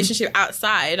in a relationship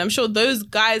outside. I'm sure those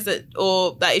guys that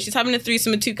if she's having a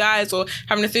threesome with two guys, or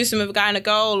having a threesome with a guy and a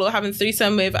girl, or having a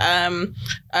threesome with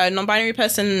a non-binary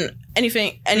person,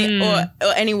 or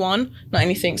anyone, not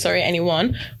anything, sorry,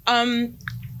 anyone.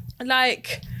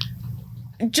 Like,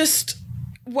 just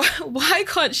why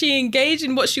can't she engage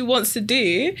in what she wants to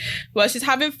do while she's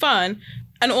having fun?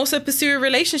 And also pursue a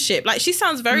relationship. Like, she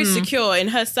sounds very secure in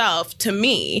herself to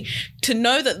me, to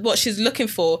know that what she's looking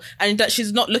for, and that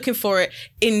she's not looking for it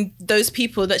in those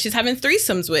people that she's having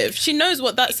threesomes with. She knows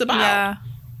what that's about. Yeah.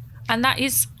 And that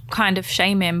is kind of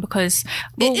shaming, because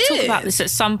we'll talk about this at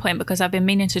some point, because I've been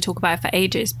meaning to talk about it for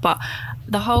ages. But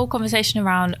the whole conversation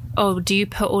around, do you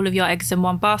put all of your eggs in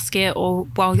one basket, or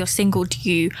while you're single, do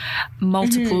you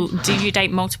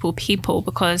date multiple people?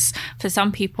 Because for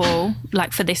some people,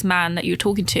 like for this man that you're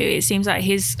talking to, it seems like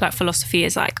his like philosophy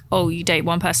is like, you date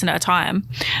one person at a time,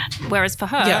 whereas for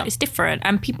her it's different,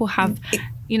 and people have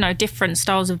different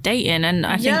styles of dating, and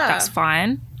I think that's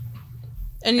fine,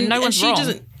 and no one's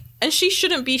wrong. And she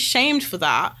shouldn't be shamed for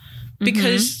that,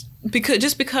 because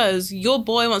your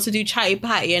boy wants to do chatty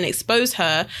patty and expose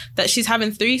her that she's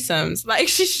having threesomes. Like,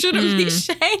 she shouldn't be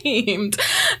shamed.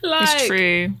 Like, it's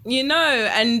true.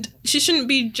 And she shouldn't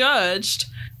be judged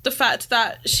the fact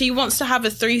that she wants to have a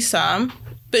threesome,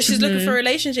 but she's looking for a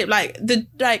relationship. Like,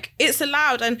 it's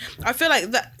allowed. And I feel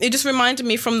like that it just reminded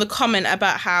me from the comment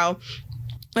about how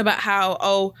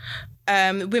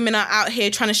women are out here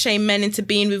trying to shame men into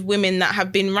being with women that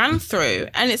have been ran through.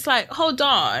 And it's like, hold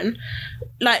on.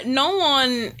 Like, no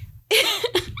one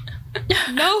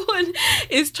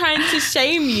is trying to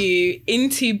shame you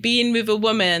into being with a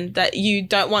woman that you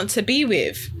don't want to be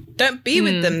with. Don't be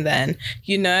with them then,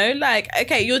 Like,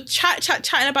 okay, you're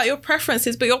chatting about your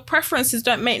preferences, but your preferences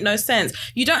don't make no sense.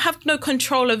 You don't have no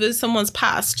control over someone's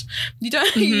past. You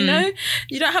don't, you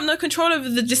don't have no control over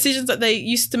the decisions that they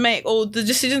used to make, or the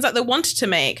decisions that they wanted to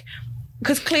make.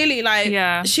 Because clearly,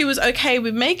 she was okay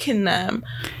with making them.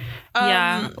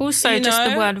 Also,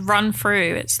 just the word "run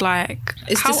through." It's like,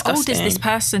 how disgusting. Old is this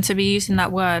person to be using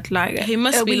that word? Like, he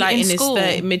must be like in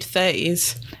his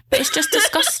mid-30s. But it's just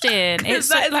disgusting. It's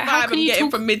that is like, how can you getting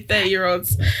from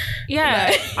mid-30-year-olds?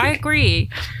 Yeah, I agree.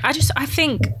 I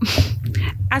think,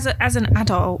 as an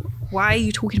adult, why are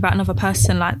you talking about another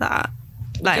person like that?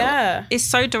 Like, it's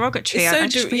so derogatory. I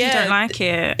just really don't like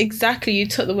it. Exactly, you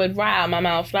took the word right out of my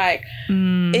mouth. Like,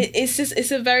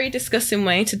 it's a very disgusting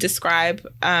way to describe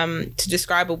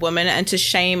a woman, and to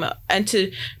shame, and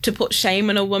to put shame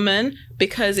on a woman,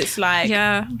 because it's like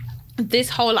this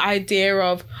whole idea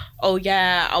of,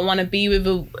 I want to be with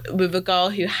a girl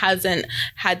who hasn't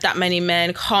had that many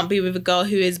men, can't be with a girl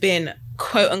who has been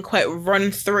quote unquote run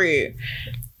through.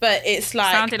 But it's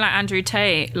like, sounding like Andrew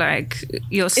Tate, like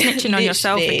you're snitching on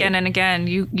yourself again and again.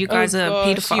 You guys are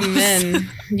pedophiles. You men,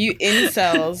 you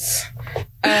incels.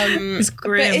 It's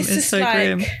grim. It's so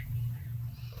grim.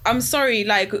 I'm sorry,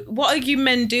 like, what are you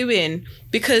men doing?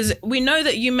 Because we know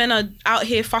that you men are out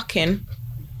here fucking.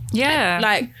 Yeah.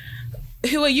 Like,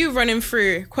 who are you running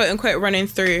through? Quote unquote running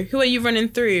through. Who are you running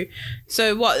through?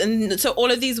 So what? And so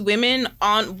all of these women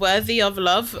aren't worthy of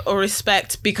love or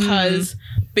respect because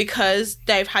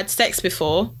they've had sex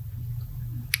before.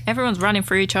 Everyone's running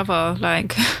through each other.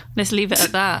 Like, let's leave it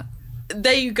at that.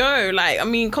 There you go. Like, I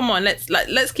mean, come on,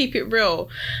 let's keep it real.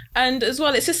 And as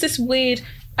well, it's just this weird,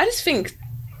 I think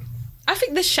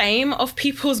the shame of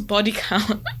people's body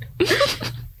count.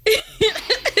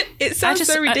 It sounds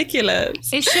so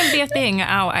ridiculous. It shouldn't be a thing at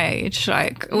our age.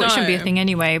 Like, it shouldn't be a thing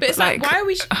anyway. But it's like,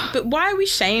 why are we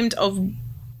shamed of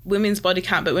women's body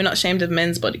count, but we're not shamed of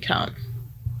men's body count?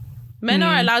 Men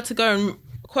are allowed to go and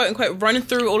quote unquote run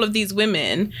through all of these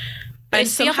women, and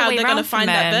somehow they're going to find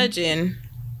that virgin.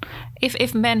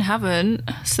 If men haven't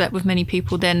slept with many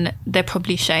people, then they're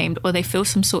probably shamed, or they feel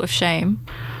some sort of shame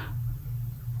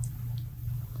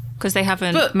because they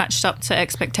haven't matched up to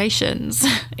expectations.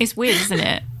 It's weird, isn't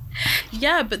it?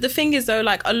 Yeah, but the thing is though,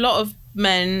 like, a lot of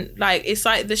men, like, it's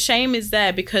like the shame is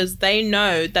there because they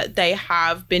know that they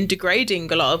have been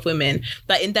degrading a lot of women.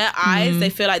 Like, in their eyes, they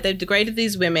feel like they've degraded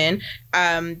these women.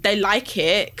 They like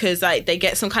it because, like, they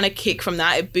get some kind of kick from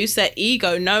that. It boosts their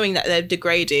ego knowing that they've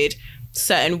degraded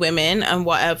certain women and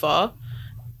whatever.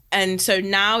 And so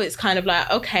now it's kind of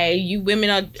like, okay, you women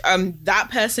are,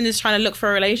 that person is trying to look for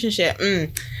a relationship.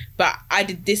 But I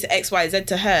did this X, Y, Z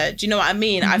to her. Do you know what I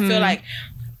mean? I feel like,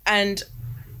 and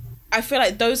I feel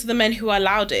like those are the men who are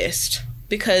loudest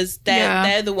because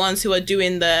they're the ones who are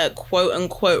doing the quote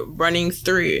unquote running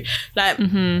through. Like,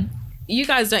 you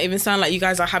guys don't even sound like you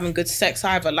guys are having good sex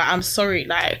either. Like, I'm sorry,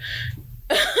 like,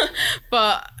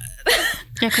 but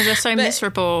yeah, because they're so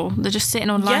miserable. They're just sitting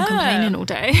online complaining all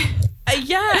day.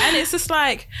 Yeah, and it's just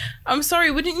like, I'm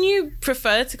sorry, wouldn't you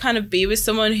prefer to kind of be with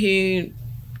someone who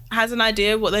has an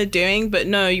idea of what they're doing? But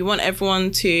no, you want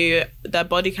everyone to, their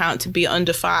body count to be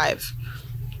under 5.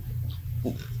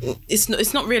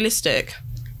 It's not realistic.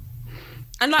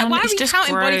 And like, why are we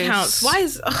counting body counts? Why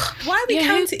are we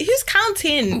counting? Who's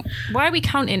counting? Why are we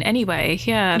counting anyway?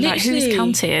 Yeah, literally. Like, who's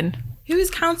counting? Who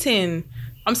is counting?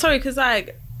 I'm sorry, because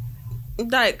like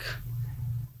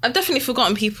I've definitely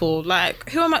forgotten people. Like,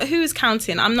 who am I? Who is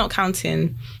counting? I'm not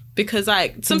counting because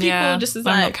like some people just is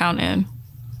like, I'm not counting.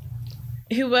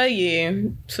 Who were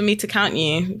you for me to count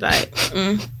you? Like,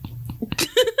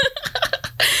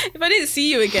 if I didn't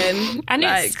see you again, and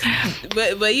like,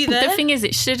 were you there? The thing is,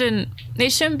 it shouldn't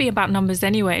be about numbers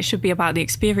anyway. It should be about the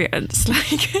experience.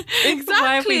 Like, exactly.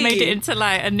 Why have we made it into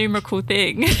like a numerical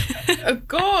thing? Oh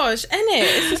gosh,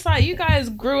 innit? It's just like, you guys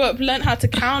grew up, learn how to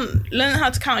count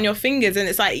on your fingers, and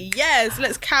it's like, yes,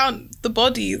 let's count the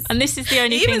bodies. And this is the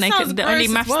only thing the only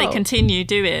maths they continue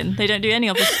doing. They don't do any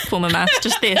other form of maths,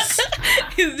 just this.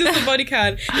 It's just the body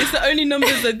count. It's the only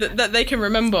numbers that they can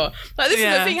remember. Like, this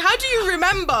is the thing. How do you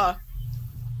remember?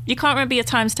 You can't remember your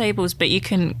times tables, but you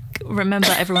can remember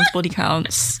everyone's body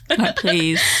counts. Like,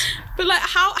 please. But like,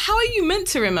 how are you meant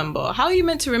to remember? How are you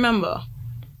meant to remember?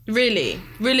 Really,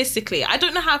 realistically, I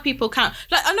don't know how people count.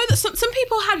 Like, I know that some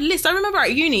people had lists. I remember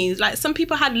at uni, like, some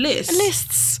people had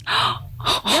lists.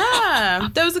 Yeah,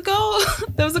 there was a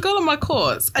girl on my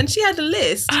course, and she had a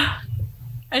list.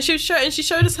 And she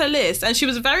showed us her list, and she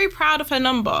was very proud of her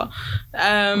number.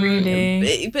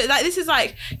 Really? But like, this is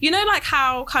like, you know, like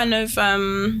how kind of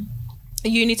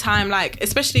uni time, like,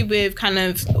 especially with kind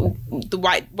of the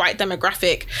white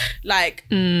demographic, like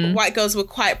white girls were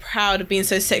quite proud of being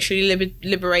so sexually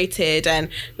liberated, and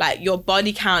like your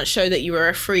body count showed that you were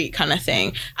a freak kind of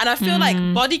thing. And I feel like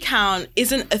body count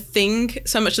isn't a thing,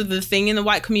 so much of the thing in the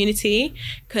white community,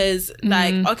 because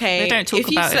like, okay, they don't talk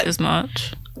about it as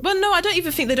much. Well, no, I don't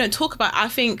even think they don't talk about it. I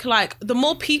think like the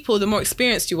more people, the more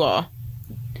experienced you are.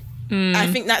 I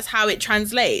think that's how it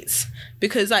translates,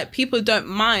 because like people don't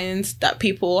mind that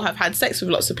people have had sex with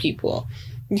lots of people,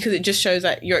 because it just shows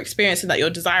that you're experienced and that you're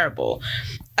desirable.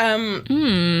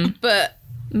 But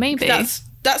maybe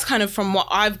that's kind of from what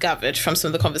I've gathered from some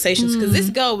of the conversations, because this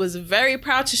girl was very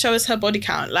proud to show us her body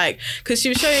count, like, because she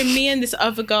was showing me and this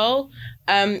other girl.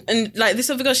 And like, this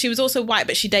other girl, she was also white,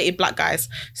 but she dated black guys.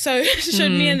 So she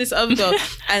showed me and this other girl,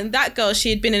 and that girl, she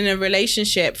had been in a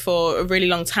relationship for a really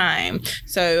long time.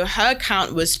 So her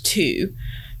count was 2.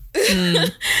 So,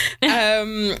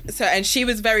 and she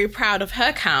was very proud of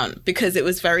her count because it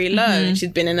was very low, and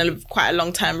she'd been in quite a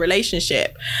long-term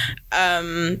relationship.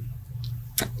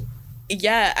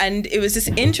 Yeah, and it was just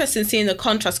interesting seeing the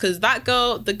contrast, because that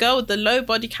girl, the girl with the low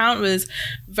body count, was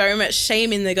very much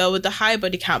shaming the girl with the high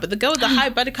body count. But the girl with the high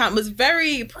body count was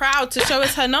very proud to show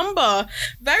us her number.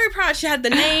 Very proud. She had the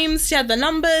names, she had the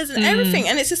numbers and everything.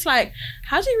 And it's just like,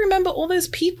 how do you remember all those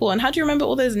people? And how do you remember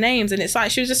all those names? And it's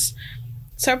like, she was just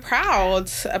so proud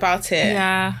about it.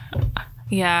 Yeah.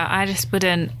 I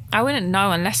wouldn't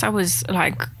know unless I was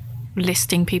like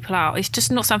listing people out. It's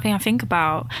just not something I think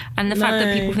about, and the fact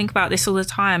that people think about this all the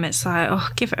time, it's like, oh,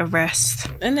 give it a rest.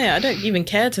 And I don't even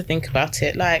care to think about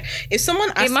it. Like, if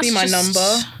someone asked me my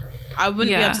number, I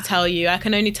wouldn't be able to tell you. I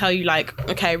can only tell you like,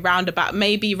 okay, roundabout.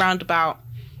 Like,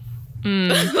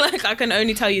 I can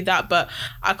only tell you that, but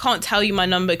I can't tell you my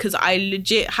number because I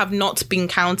legit have not been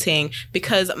counting,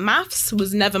 because maths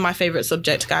was never my favorite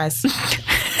subject, guys.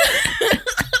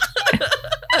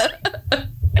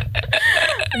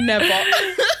 Never.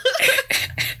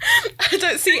 I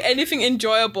don't see anything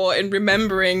enjoyable in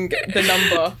remembering the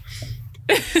number.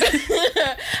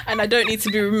 And I don't need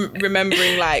to be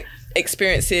remembering like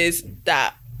experiences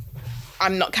that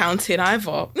I'm not counting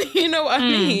either. You know what I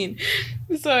mean?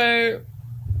 So,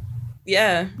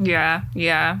 yeah.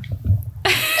 Yeah.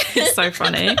 It's so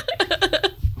funny.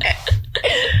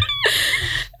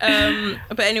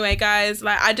 But anyway, guys,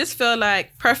 like I just feel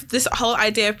like this whole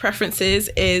idea of preferences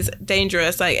is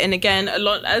dangerous. Like, and again,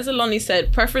 as Alani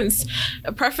said, preference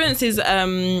is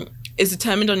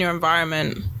determined on your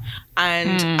environment.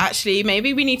 And actually,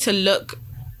 maybe we need to look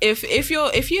if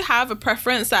you have a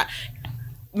preference that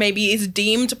maybe is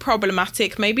deemed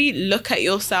problematic, maybe look at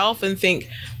yourself and think,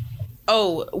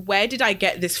 oh, where did I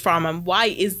get this from and why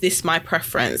is this my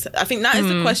preference? I think that is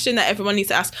the question that everyone needs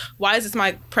to ask. Why is this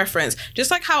my preference?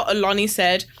 Just like how Alani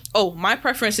said, oh, my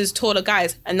preference is taller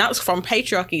guys, and that's from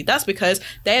patriarchy. That's because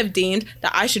they have deemed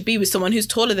that I should be with someone who's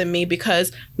taller than me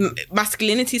because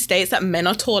masculinity states that men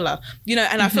are taller, you know.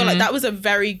 And I feel like that was a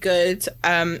very good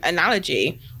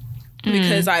analogy,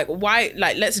 because like, why,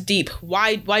 like, let's deep,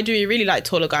 why do we really like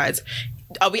taller guys?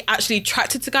 Are we actually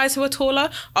attracted to guys who are taller?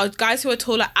 Are guys who are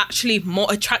taller actually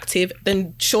more attractive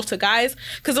than shorter guys?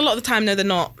 Because a lot of the time, no, they're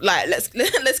not. Like, let's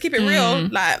keep it real.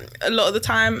 Like, a lot of the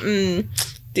time,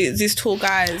 these tall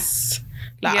guys,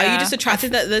 like, are you just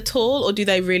attracted that they're tall, or do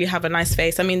they really have a nice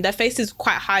face? I mean, their face is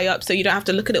quite high up, so you don't have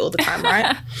to look at it all the time,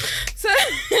 right? So,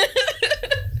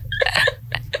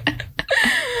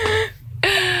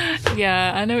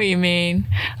 yeah, I know what you mean.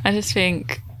 I just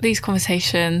think these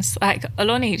conversations, like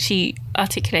Alani, she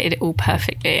articulated it all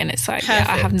perfectly, and it's like, yeah,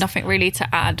 I have nothing really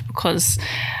to add, because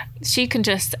she can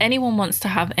just, anyone wants to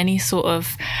have any sort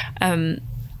of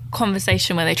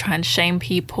conversation where they try and shame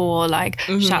people or like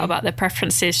shout about their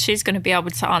preferences, she's going to be able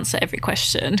to answer every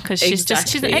question, because she's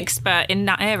an expert in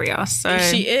that area. So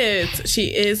she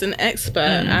is an expert.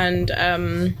 And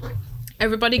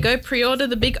everybody go pre-order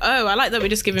the Big O. I like that we're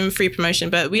just giving free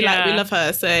promotion, but we love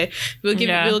her, so we'll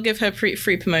give her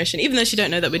free promotion, even though she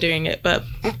don't know that we're doing it. But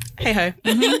hey ho.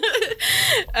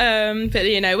 But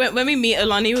you know, when we meet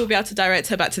Alani, we'll be able to direct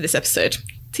her back to this episode.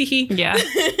 Teehee. Yeah.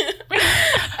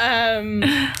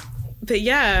 But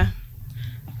yeah.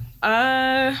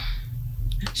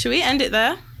 Should we end it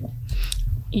there?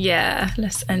 Yeah,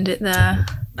 let's end it there.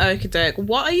 Okay, Derek.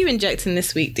 What are you injecting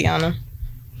this week, Diana?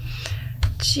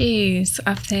 Jeez,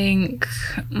 I think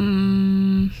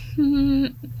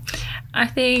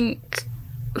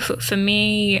for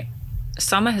me,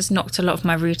 summer has knocked a lot of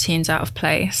my routines out of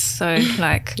place. So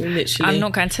like, literally, I'm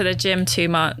not going to the gym too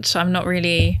much. I'm not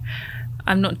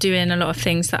doing a lot of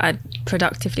things that I'd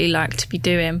productively like to be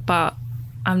doing, but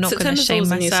I'm not going to shame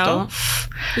myself.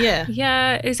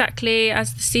 Yeah, exactly.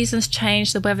 As the seasons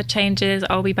change, the weather changes,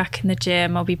 I'll be back in the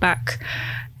gym. I'll be back,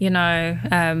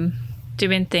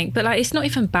 doing things. But like, it's not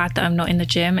even bad that I'm not in the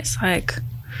gym. It's like,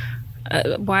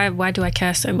 why do I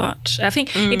care so much? I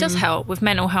think it does help with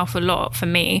mental health a lot for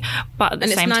me, but at the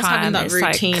same time, it's nice having that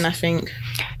routine, I think.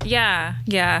 Yeah,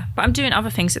 but I'm doing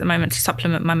other things at the moment to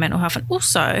supplement my mental health. And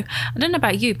also, I don't know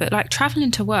about you, but like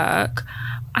traveling to work,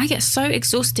 I get so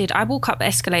exhausted. I walk up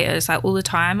escalators like all the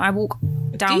time. I walk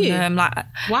down them like,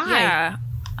 why? Yeah,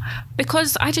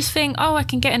 because I just think, I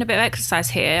can get in a bit of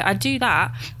exercise here. I do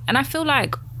that, and I feel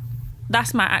like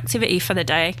that's my activity for the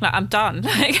day. Like, I'm done.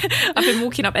 Like, I've been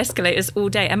walking up escalators all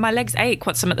day, and my legs ache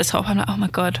once I'm at the top. I'm like, oh my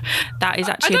God, that is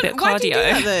actually a bit cardio. Why do you do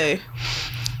that though?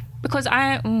 Because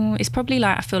it's probably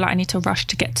like, I feel like I need to rush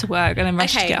to get to work and then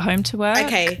rush to get home to work.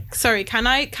 Okay, sorry. Can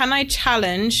I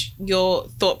challenge your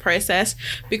thought process?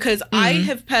 Because I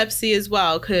have purposely as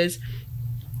well, because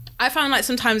I found like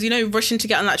sometimes, rushing to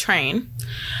get on that train,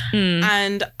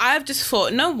 and I've just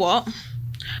thought, know what?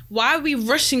 Why are we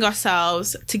rushing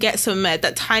ourselves to get somewhere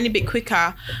that tiny bit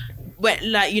quicker?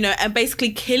 And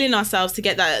basically killing ourselves to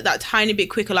get that tiny bit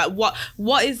quicker. Like,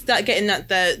 what is that getting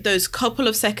those couple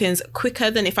of seconds quicker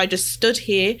than if I just stood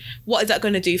here? What is that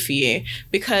going to do for you?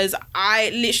 Because I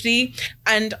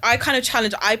kind of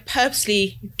challenge, I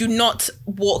purposely do not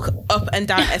walk up and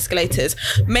down escalators.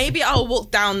 Maybe I'll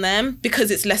walk down them because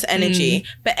it's less energy,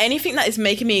 but anything that is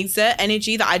making me exert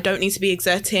energy that I don't need to be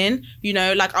exerting,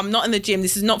 like, I'm not in the gym.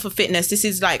 This is not for fitness. This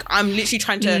is like, I'm literally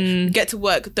trying to get to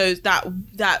work.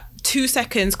 That 2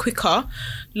 seconds quicker,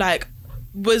 like,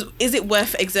 is it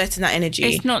worth exerting that energy?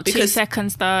 It's not 2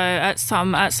 seconds though. At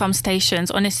some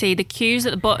stations, honestly, the queues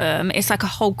at the bottom, it's like a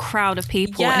whole crowd of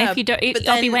people, and if you don't,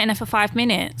 I'll be waiting there for 5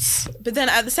 minutes. But then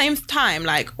at the same time,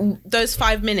 like, those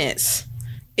 5 minutes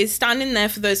is standing there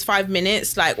for those 5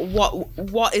 minutes. Like,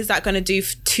 what is that going to do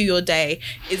to your day?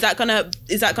 Is that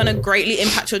gonna greatly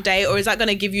impact your day, or is that going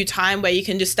to give you time where you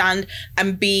can just stand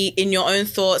and be in your own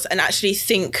thoughts and actually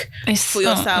think for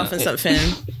yourself and something?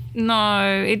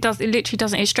 No, it does. It literally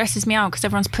doesn't. It stresses me out because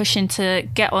everyone's pushing to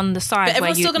get on the side. But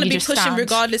everyone's still going to be pushing stand,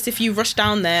 regardless if you rush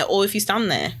down there or if you stand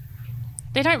there.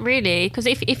 They don't really, because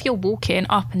if you're walking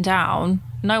up and down,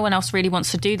 no one else really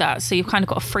wants to do that. So you've kind of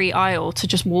got a free aisle to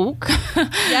just walk.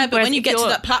 Yeah, but when you get to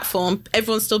that platform,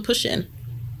 everyone's still pushing.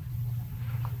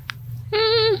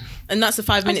 And that's the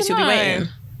 5 minutes you'll be waiting.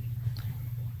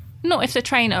 Not if the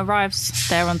train arrives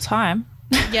there on time.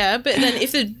 Yeah, but then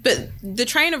the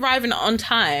train arriving on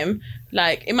time,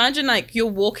 like imagine like you're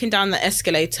walking down the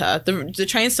escalator, the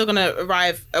train's still gonna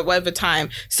arrive at whatever time.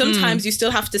 Sometimes you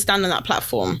still have to stand on that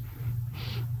platform.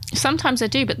 Sometimes I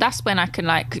do, but that's when I can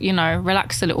like, you know,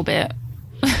 relax a little bit.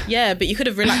 Yeah, but you could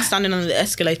have relaxed standing on the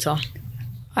escalator.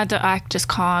 I just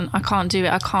can't. I can't do it.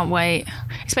 I can't wait.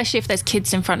 Especially if there's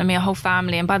kids in front of me, a whole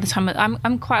family, and by the time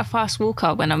I'm quite a fast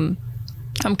walker when I'm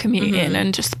commuting,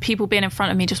 and just people being in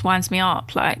front of me just winds me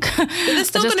up. Like, but they're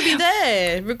still going to be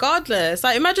there regardless.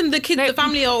 Like, imagine the kids, the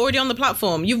family are already on the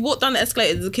platform. You've walked down the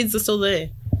escalator, the kids are still there.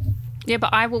 Yeah,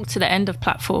 but I walk to the end of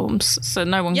platforms, so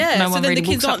no one so really the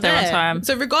kids walks up there on time.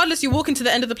 So regardless, you walk into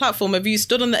the end of the platform, have you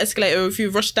stood on the escalator or if you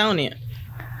rushed down it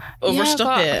or rushed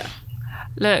up it?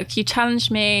 Look, you challenged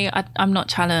me. I'm not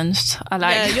challenged.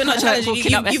 You're not challenged.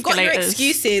 You've got your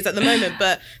excuses at the moment,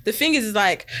 but the thing is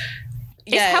like.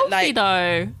 Yeah, it's healthy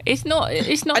though. It's not.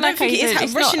 I don't think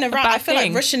it's rushing around. I feel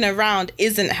like rushing around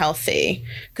isn't healthy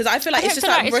because I feel like it's just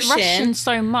like rushing. It's rushing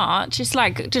so much. It's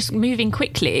like just moving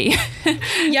quickly.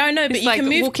 Yeah, I know, but you can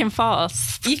move walking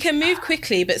fast. You can move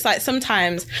quickly, but it's like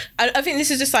sometimes I think this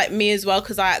is just like me as well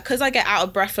because I get out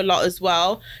of breath a lot as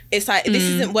well. It's like this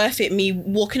isn't worth it. Me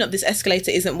walking up this escalator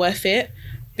isn't worth it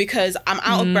because I'm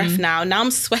out of breath now. Now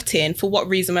I'm sweating for what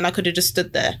reason when I could have just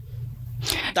stood there?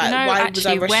 Like, why was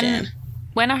I rushing?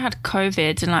 When I had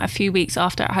COVID and like a few weeks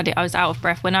after I had it, I was out of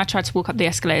breath. When I tried to walk up the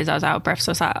escalators, I was out of breath.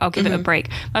 So I was like, I'll give it a break.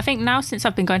 But I think now since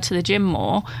I've been going to the gym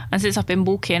more and since I've been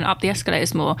walking up the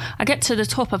escalators more, I get to the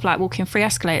top of like walking 3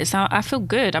 escalators. Now I feel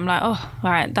good. I'm like, oh,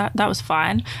 all right, that was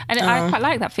fine. And I quite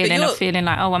like that feeling of feeling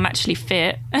like, oh, I'm actually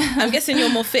fit. I'm guessing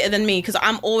you're more fitter than me because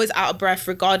I'm always out of breath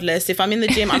regardless. If I'm in the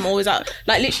gym, I'm always out.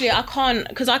 Like literally, I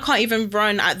can't even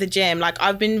run at the gym. Like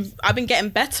I've been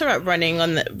getting better at running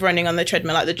on the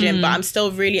treadmill at the gym, but I'm still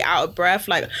really out of breath.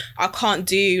 Like I can't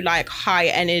do like high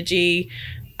energy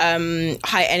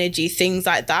things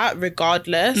like that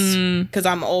regardless because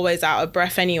I'm always out of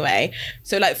breath anyway.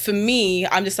 So like for me,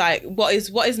 I'm just like, what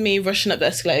is me rushing up the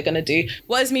escalator gonna do?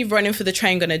 What is me running for the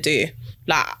train gonna do?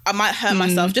 Like I might hurt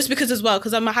myself just because as well,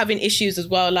 because I'm having issues as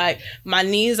well. Like my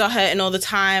knees are hurting all the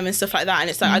time and stuff like that. And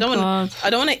it's like I don't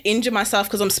want to injure myself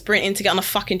because I'm sprinting to get on a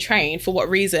fucking train for what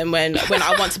reason when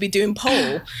I want to be doing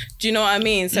pole. Do you know what I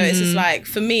mean? So it's just like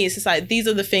for me, it's just like these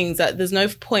are the things that there's no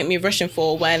point me rushing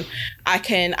for when I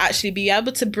can actually be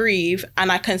able to breathe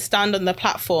and I can stand on the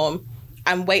platform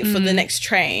and wait for the next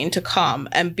train to come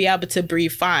and be able to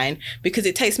breathe fine, because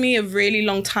it takes me a really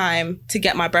long time to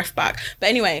get my breath back. But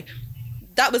anyway,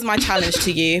 that was my challenge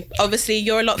to you. Obviously,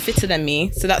 you're a lot fitter than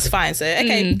me, so that's fine. So,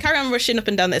 okay, carry on rushing up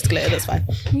and down the escalator. That's fine.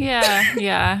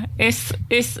 Yeah.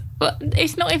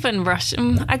 It's not even rush.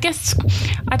 I guess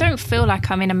I don't feel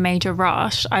like I'm in a major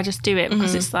rush. I just do it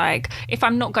because it's like, if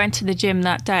I'm not going to the gym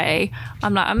that day,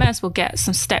 I'm like, I may as well get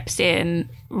some steps in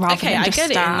rather than just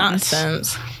stand. I get it in that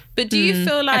sense. But do you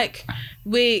feel like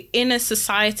we're in a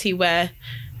society where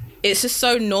it's just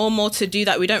so normal to do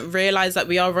that, we don't realise that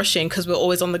we are rushing because we're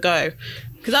always on the go?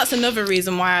 Because that's another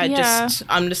reason why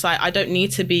I'm just like, I don't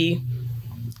need to be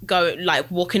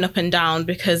walking up and down,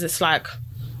 because it's like,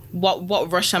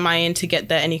 what rush am I in to get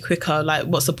there any quicker? Like,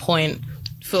 what's the point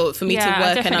for me to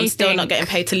work and I'm still not getting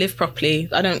paid to live properly?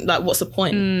 I don't, like, what's the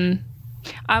point?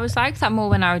 I was like that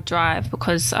more when I would drive,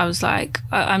 because I was like,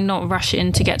 I'm not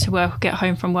rushing to get to work or get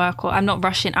home from work, or I'm not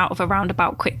rushing out of a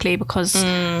roundabout quickly because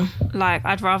like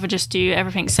I'd rather just do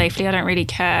everything safely. I don't really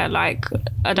care. Like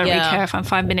I don't really care if I'm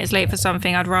 5 minutes late for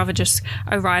something. I'd rather just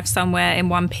arrive somewhere in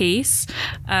one piece.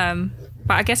 But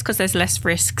I guess because there's less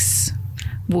risks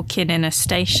walking in a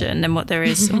station than what there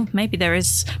is. Maybe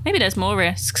there's more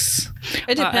risks.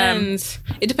 It depends.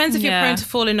 It depends if you're prone to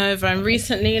falling over. And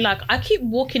recently, like, I keep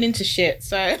walking into shit,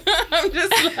 so I'm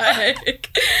just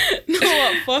like, no,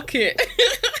 what, fuck it.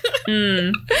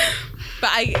 But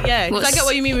I get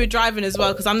what you mean with driving as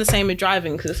well, because I'm the same with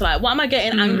driving, because it's like, what am I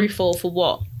getting angry for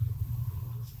what?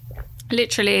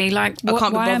 Literally, like, I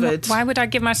can't be bothered. Why would I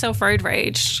give myself road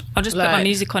rage? I'll just put my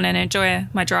music on and enjoy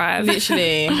my drive.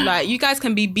 Literally, like, you guys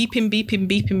can be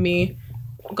beeping me.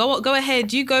 Go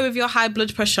ahead. You go with your high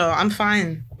blood pressure. I'm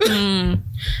fine.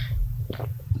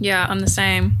 Yeah, I'm the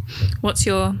same. What's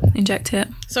your inject it?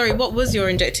 Sorry, what was your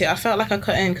inject it? I felt like I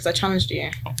cut in because I challenged you.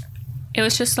 It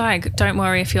was just like, don't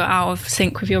worry if you're out of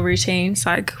sync with your routines.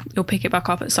 Like, you'll pick it back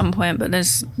up at some point, but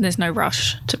there's no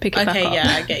rush to pick it back up. Okay,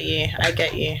 yeah, I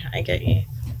get you.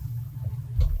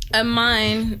 And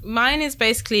mine is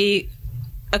basically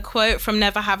a quote from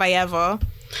Never Have I Ever,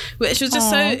 which was just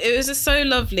so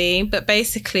lovely. But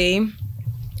basically,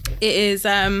 it is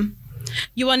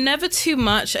you are never too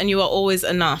much and you are always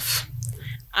enough.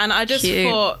 And I just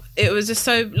thought it was just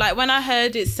so, like, when I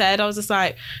heard it said, I was just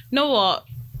like, you know what?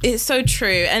 It's so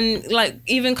true. And like,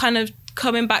 even kind of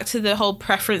coming back to the whole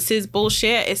preferences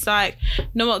bullshit, it's like, you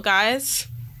know what, guys?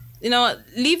 You know what?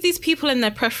 Leave these people in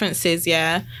their preferences,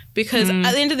 yeah? Because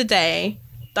at the end of the day,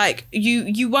 like,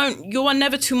 you are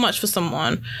never too much for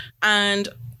someone. And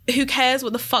who cares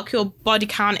what the fuck your body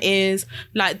count is?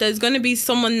 Like, there's going to be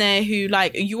someone there who,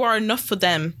 like, you are enough for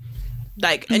them.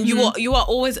 Like, and you are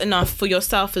always enough for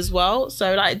yourself as well.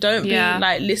 So, like, don't be,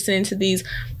 like, listening to these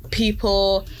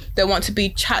people that want to be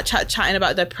chatting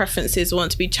about their preferences,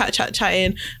 want to be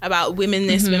chatting about women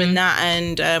this, women that,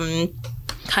 and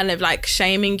kind of, like,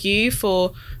 shaming you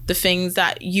for the things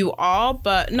that you are.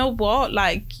 But know what?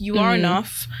 Like, you are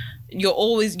enough. You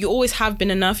always have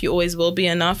been enough. You always will be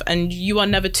enough. And you are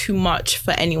never too much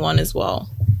for anyone as well.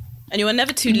 And you are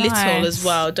never too little as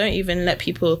well. Don't even let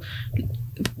people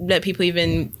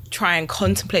even try and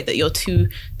contemplate that you're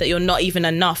not even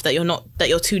enough, that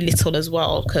you're too little as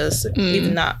well, because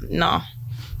even that, nah.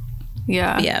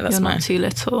 Yeah, that's you're not too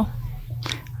little.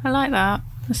 I like that.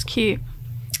 That's cute.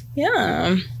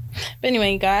 Yeah. But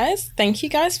anyway, guys, thank you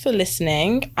guys for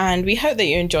listening, and we hope that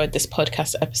you enjoyed this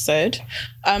podcast episode.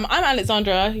 I'm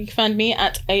Alexandra. You can find me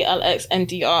at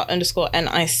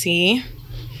ALXNDR_NIC.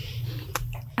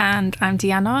 And I'm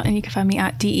Deanna, and you can find me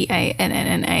at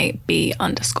DEANNAB_.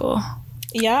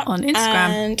 Yeah, on Instagram.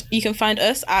 And you can find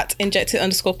us at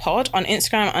injected_pod on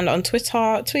Instagram and on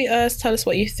Twitter. Tweet us, tell us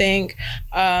what you think.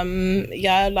 Just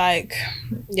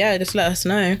let us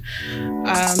know.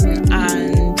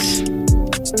 And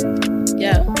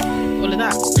yeah, all of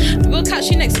that. We'll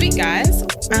catch you next week, guys.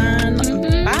 And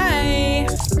bye.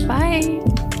 Bye.